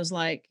her, and I was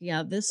like,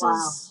 "Yeah, this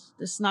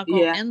is not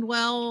going to end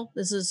well.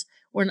 This is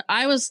when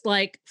I was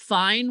like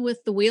fine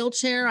with the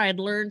wheelchair. I had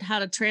learned how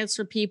to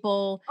transfer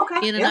people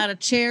in and out of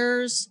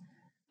chairs.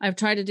 I've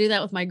tried to do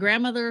that with my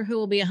grandmother, who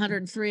will be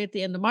 103 at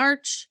the end of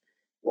March.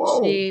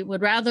 Whoa. She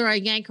would rather I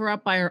yank her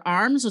up by her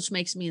arms, which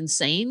makes me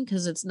insane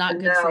because it's not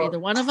good for either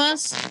one of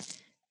us."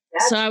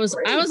 So I was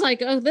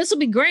like, "Oh, this will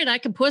be great. I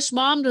can push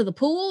mom to the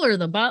pool or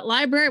the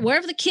library,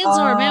 wherever the kids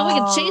are, man. We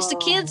can chase the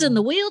kids in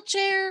the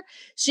wheelchair.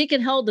 She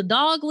can hold the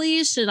dog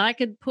leash and I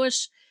could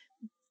push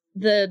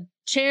the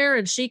chair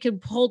and she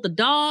could hold the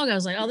dog." I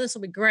was like, "Oh, this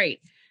will be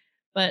great."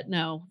 But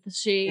no,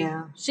 she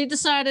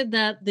decided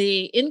that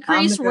the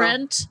increased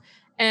rent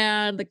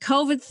and the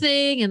COVID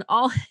thing and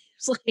all,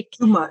 it's like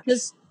too much.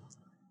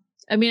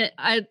 I mean,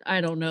 I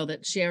don't know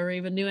that she ever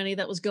even knew any of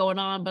that was going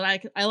on, but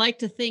I like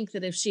to think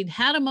that if she'd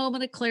had a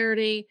moment of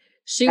clarity,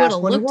 she would have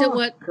looked at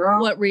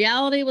what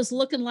reality was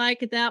looking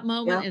like at that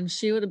moment, and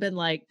she would have been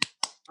like,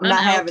 "I'm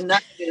not having none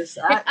of this."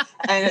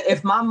 And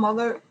if my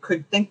mother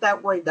could think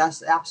that way,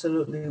 that's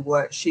absolutely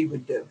what she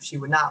would do. She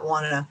would not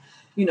want to,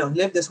 you know,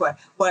 live this way.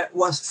 But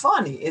what's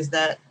funny is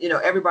that, you know,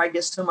 everybody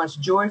gets so much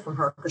joy from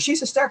her because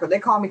she's hysterical. They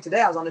called me today.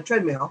 I was on the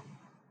treadmill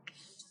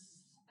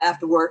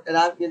after work, and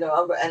I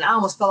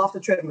almost fell off the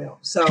treadmill.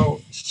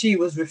 So she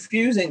was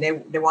refusing.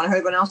 They wanted her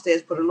to go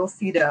downstairs, put her little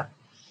feet up.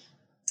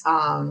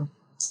 And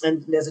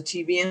there's a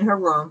TV in her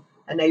room,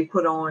 and they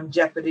put on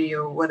Jeopardy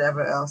or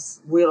whatever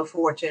else, Wheel of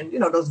Fortune, you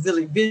know, those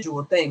really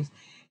visual things.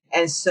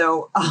 And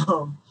so,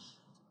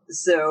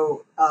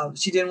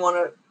 she didn't want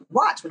to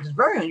watch, which is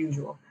very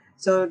unusual.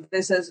 So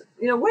they says,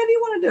 you know, "Where do you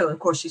want to do?" And of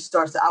course she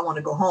starts to, "I want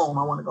to go home.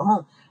 I want to go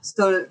home."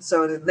 So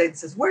the lady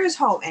says, "Where's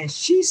home?" And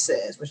she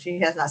says, well, she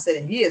has not said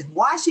in years,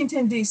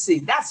 "Washington, D.C.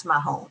 That's my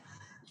home."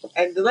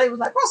 And the lady was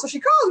like, "Well," so she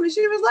calls me.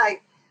 She was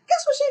like,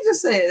 "Guess what she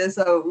just said?" And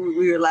so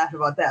we were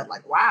laughing about that.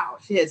 Like, wow,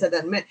 she had said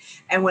that in a minute.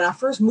 And when I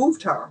first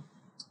moved her,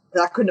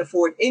 I couldn't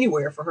afford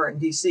anywhere for her in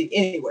D.C.,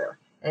 anywhere.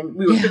 And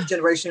we were fifth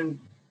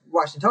generation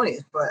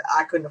Washingtonians, but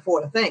I couldn't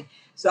afford a thing.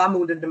 So I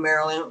moved into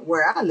Maryland,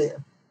 where I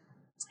live.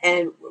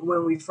 And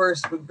when we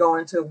first would go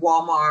into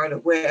Walmart or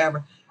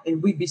wherever,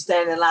 and we'd be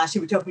standing in line, she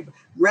would tell people,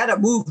 "Retta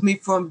moved me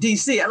from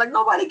D.C." I'm like,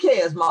 "Nobody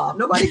cares, Mom.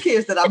 Nobody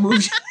cares that I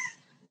moved."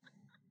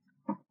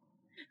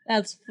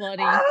 That's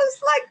funny. I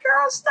was like,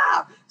 "Girl,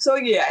 stop." So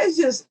yeah, it's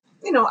just,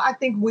 you know, I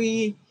think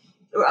we've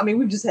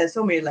just had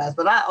so many laughs,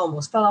 but I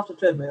almost fell off the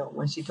treadmill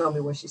when she told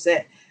me what she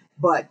said.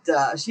 But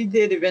she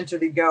did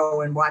eventually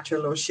go and watch her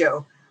little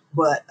show.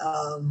 But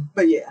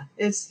yeah,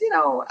 it's, you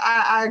know,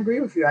 I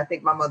agree with you. I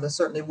think my mother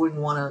certainly wouldn't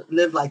want to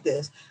live like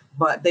this,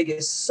 but they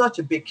get such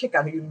a big kick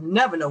out of it. You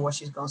never know what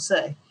she's going to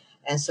say.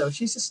 And so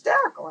she's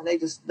hysterical, and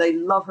they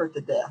love her to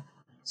death.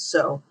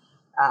 So,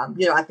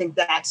 you know, I think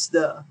that's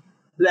the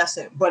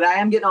lesson. But I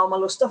am getting all my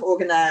little stuff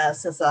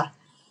organized since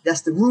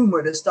that's the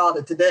rumor that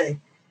started today,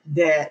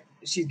 that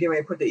she's getting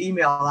ready to put the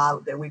email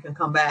out that we can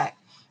come back.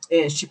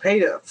 And she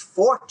paid a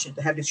fortune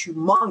to have this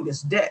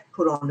humongous deck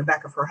put on the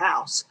back of her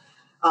house.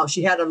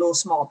 She had a little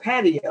small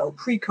patio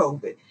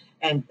pre-COVID,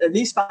 and at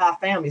least 5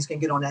 families can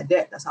get on that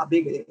deck. That's how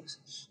big it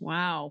is.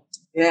 Wow.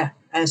 Yeah.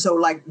 And so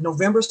like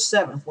November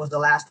 7th was the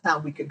last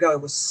time we could go.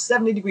 It was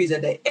 70 degrees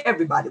that day.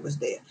 Everybody was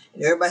there.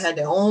 And everybody had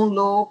their own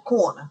little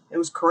corner. It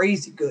was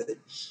crazy good.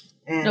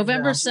 And,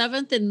 November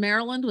 7th in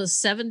Maryland was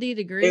 70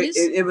 degrees?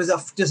 It was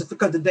just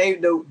because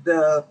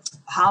the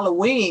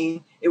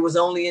Halloween, it was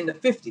only in the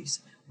 50s.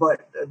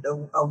 But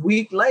a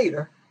week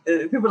later,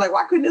 people were like,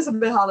 "Why couldn't this have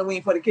been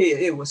Halloween for the kids?"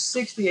 It was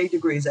 68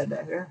 degrees that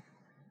day. Yeah?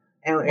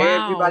 And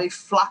everybody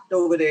flocked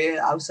over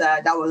there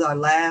outside. That was our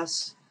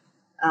last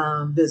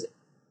visit.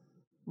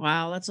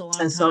 Wow, that's a long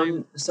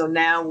time. So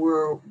now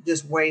we're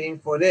just waiting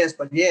for this.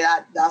 But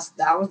yeah,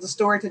 that was the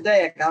story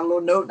today. I got a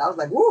little note and I was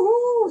like,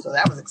 woohoo! So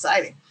that was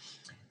exciting.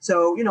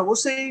 So, you know, we'll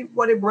see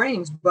what it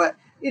brings. But,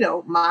 you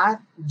know, my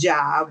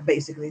job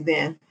basically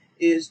then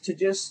is to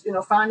just, you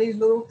know, find these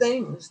little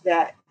things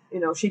that, you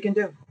know, she can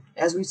do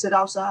as we sit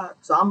outside.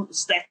 So I'm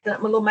stacking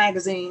up my little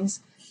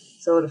magazines.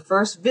 So the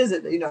first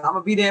visit, you know, I'm going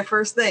to be there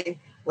first thing,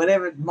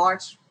 whatever,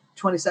 March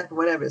 22nd,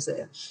 whatever it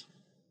says.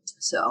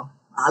 So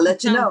I'll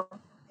let you know.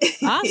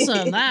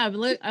 Awesome.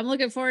 I'm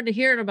looking forward to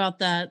hearing about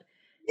that.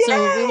 Yay!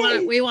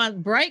 So we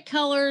want bright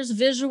colors,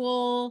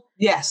 visual.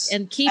 Yes.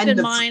 And keep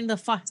in mind the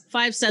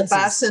five senses. The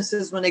 5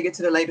 senses when they get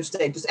to the later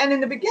stages. And in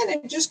the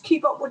beginning, just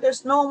keep up with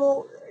this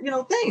normal, you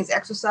know, things,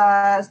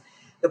 exercise,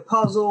 the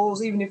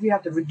puzzles, even if you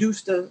have to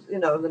reduce the, you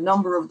know, the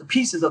number of the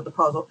pieces of the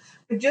puzzle,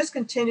 but just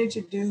continue to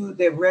do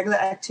their regular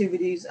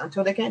activities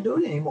until they can't do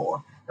it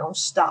anymore. Don't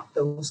stop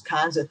those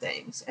kinds of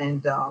things.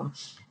 And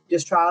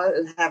Just try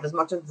to have as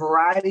much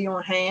variety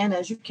on hand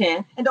as you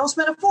can, and don't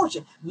spend a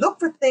fortune. Look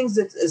for things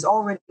that is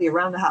already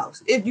around the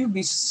house. You'd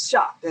be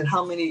shocked at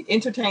how many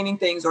entertaining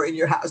things are in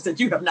your house that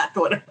you have not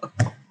thought of.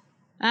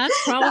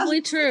 That's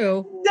probably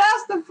true.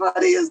 That's the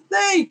funniest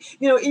thing.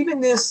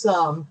 Even this,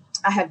 I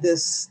have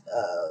this,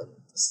 I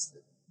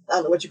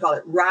don't know what you call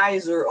it,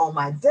 riser on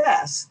my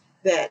desk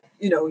that,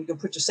 you can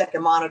put your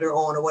second monitor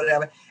on or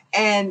whatever.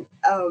 And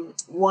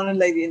one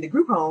lady in the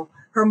group home,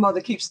 her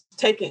mother keeps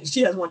taking,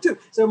 she has one too.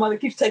 So her mother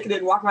keeps taking it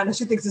and walking around and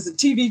she thinks it's a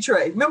TV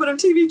tray. Remember them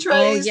TV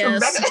trays? Oh,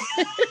 yes.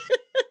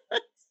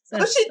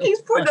 So she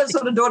keeps putting it. So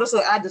the daughter,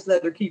 so I just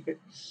let her keep it.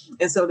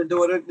 And so the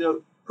daughter,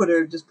 put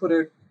her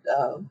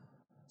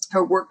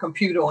her work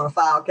computer on a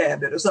file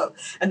cabinet or something.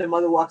 And the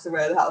mother walks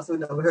around the house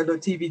with her little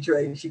TV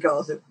tray, she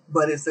calls it,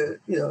 but it's a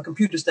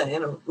computer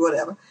stand or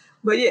whatever.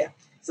 But yeah.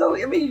 So,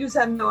 you just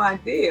have no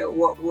idea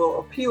what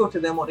will appeal to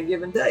them on a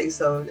given day.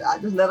 So I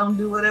just let them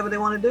do whatever they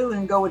want to do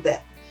and go with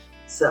that.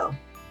 So,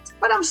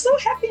 but I'm so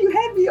happy you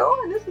had me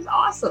on. This is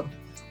awesome.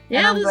 Yeah,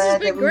 and I'm this glad has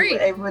been that great. we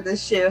were able to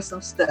share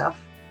some stuff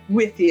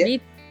with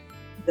you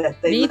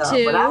that they me love.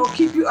 too. But I will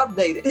keep you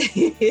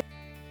updated.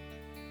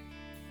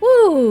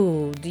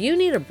 Woo! Do you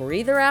need a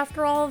breather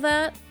after all of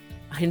that?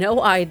 I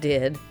know I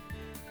did.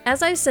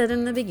 As I said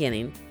in the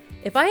beginning,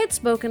 if I had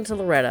spoken to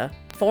Loretta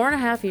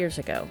 4.5 years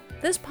ago,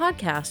 this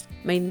podcast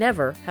may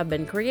never have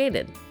been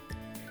created.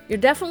 You're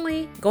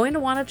definitely going to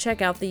want to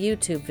check out the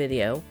YouTube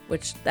video,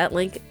 which that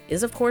link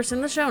is of course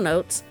in the show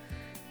notes,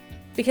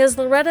 because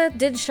Loretta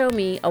did show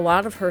me a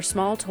lot of her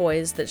small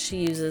toys that she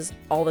uses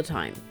all the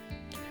time.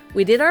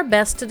 We did our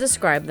best to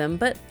describe them,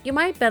 but you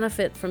might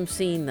benefit from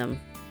seeing them.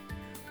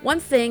 One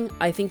thing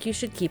I think you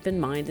should keep in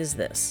mind is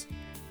this: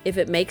 if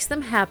it makes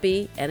them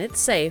happy and it's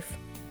safe,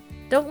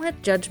 don't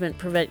let judgment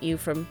prevent you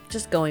from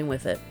just going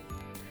with it.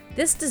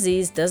 This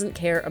disease doesn't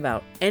care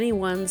about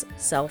anyone's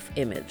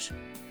self-image.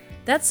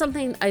 That's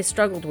something I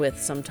struggled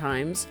with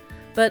sometimes,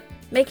 but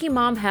making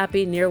mom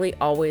happy nearly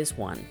always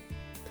won.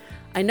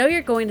 I know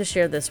you're going to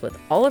share this with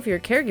all of your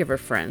caregiver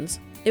friends.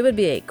 It would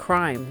be a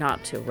crime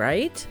not to,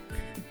 right?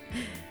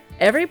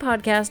 Every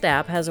podcast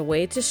app has a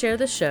way to share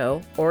the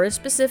show or a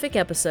specific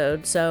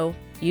episode, so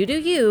you do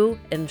you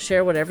and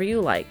share whatever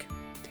you like.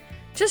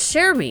 Just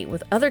share me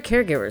with other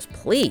caregivers,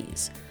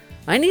 please.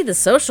 I need the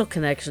social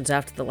connections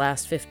after the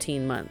last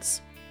 15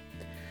 months.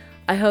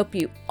 I hope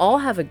you all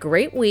have a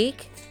great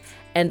week,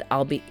 and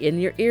I'll be in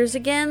your ears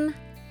again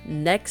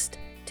next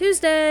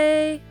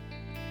Tuesday.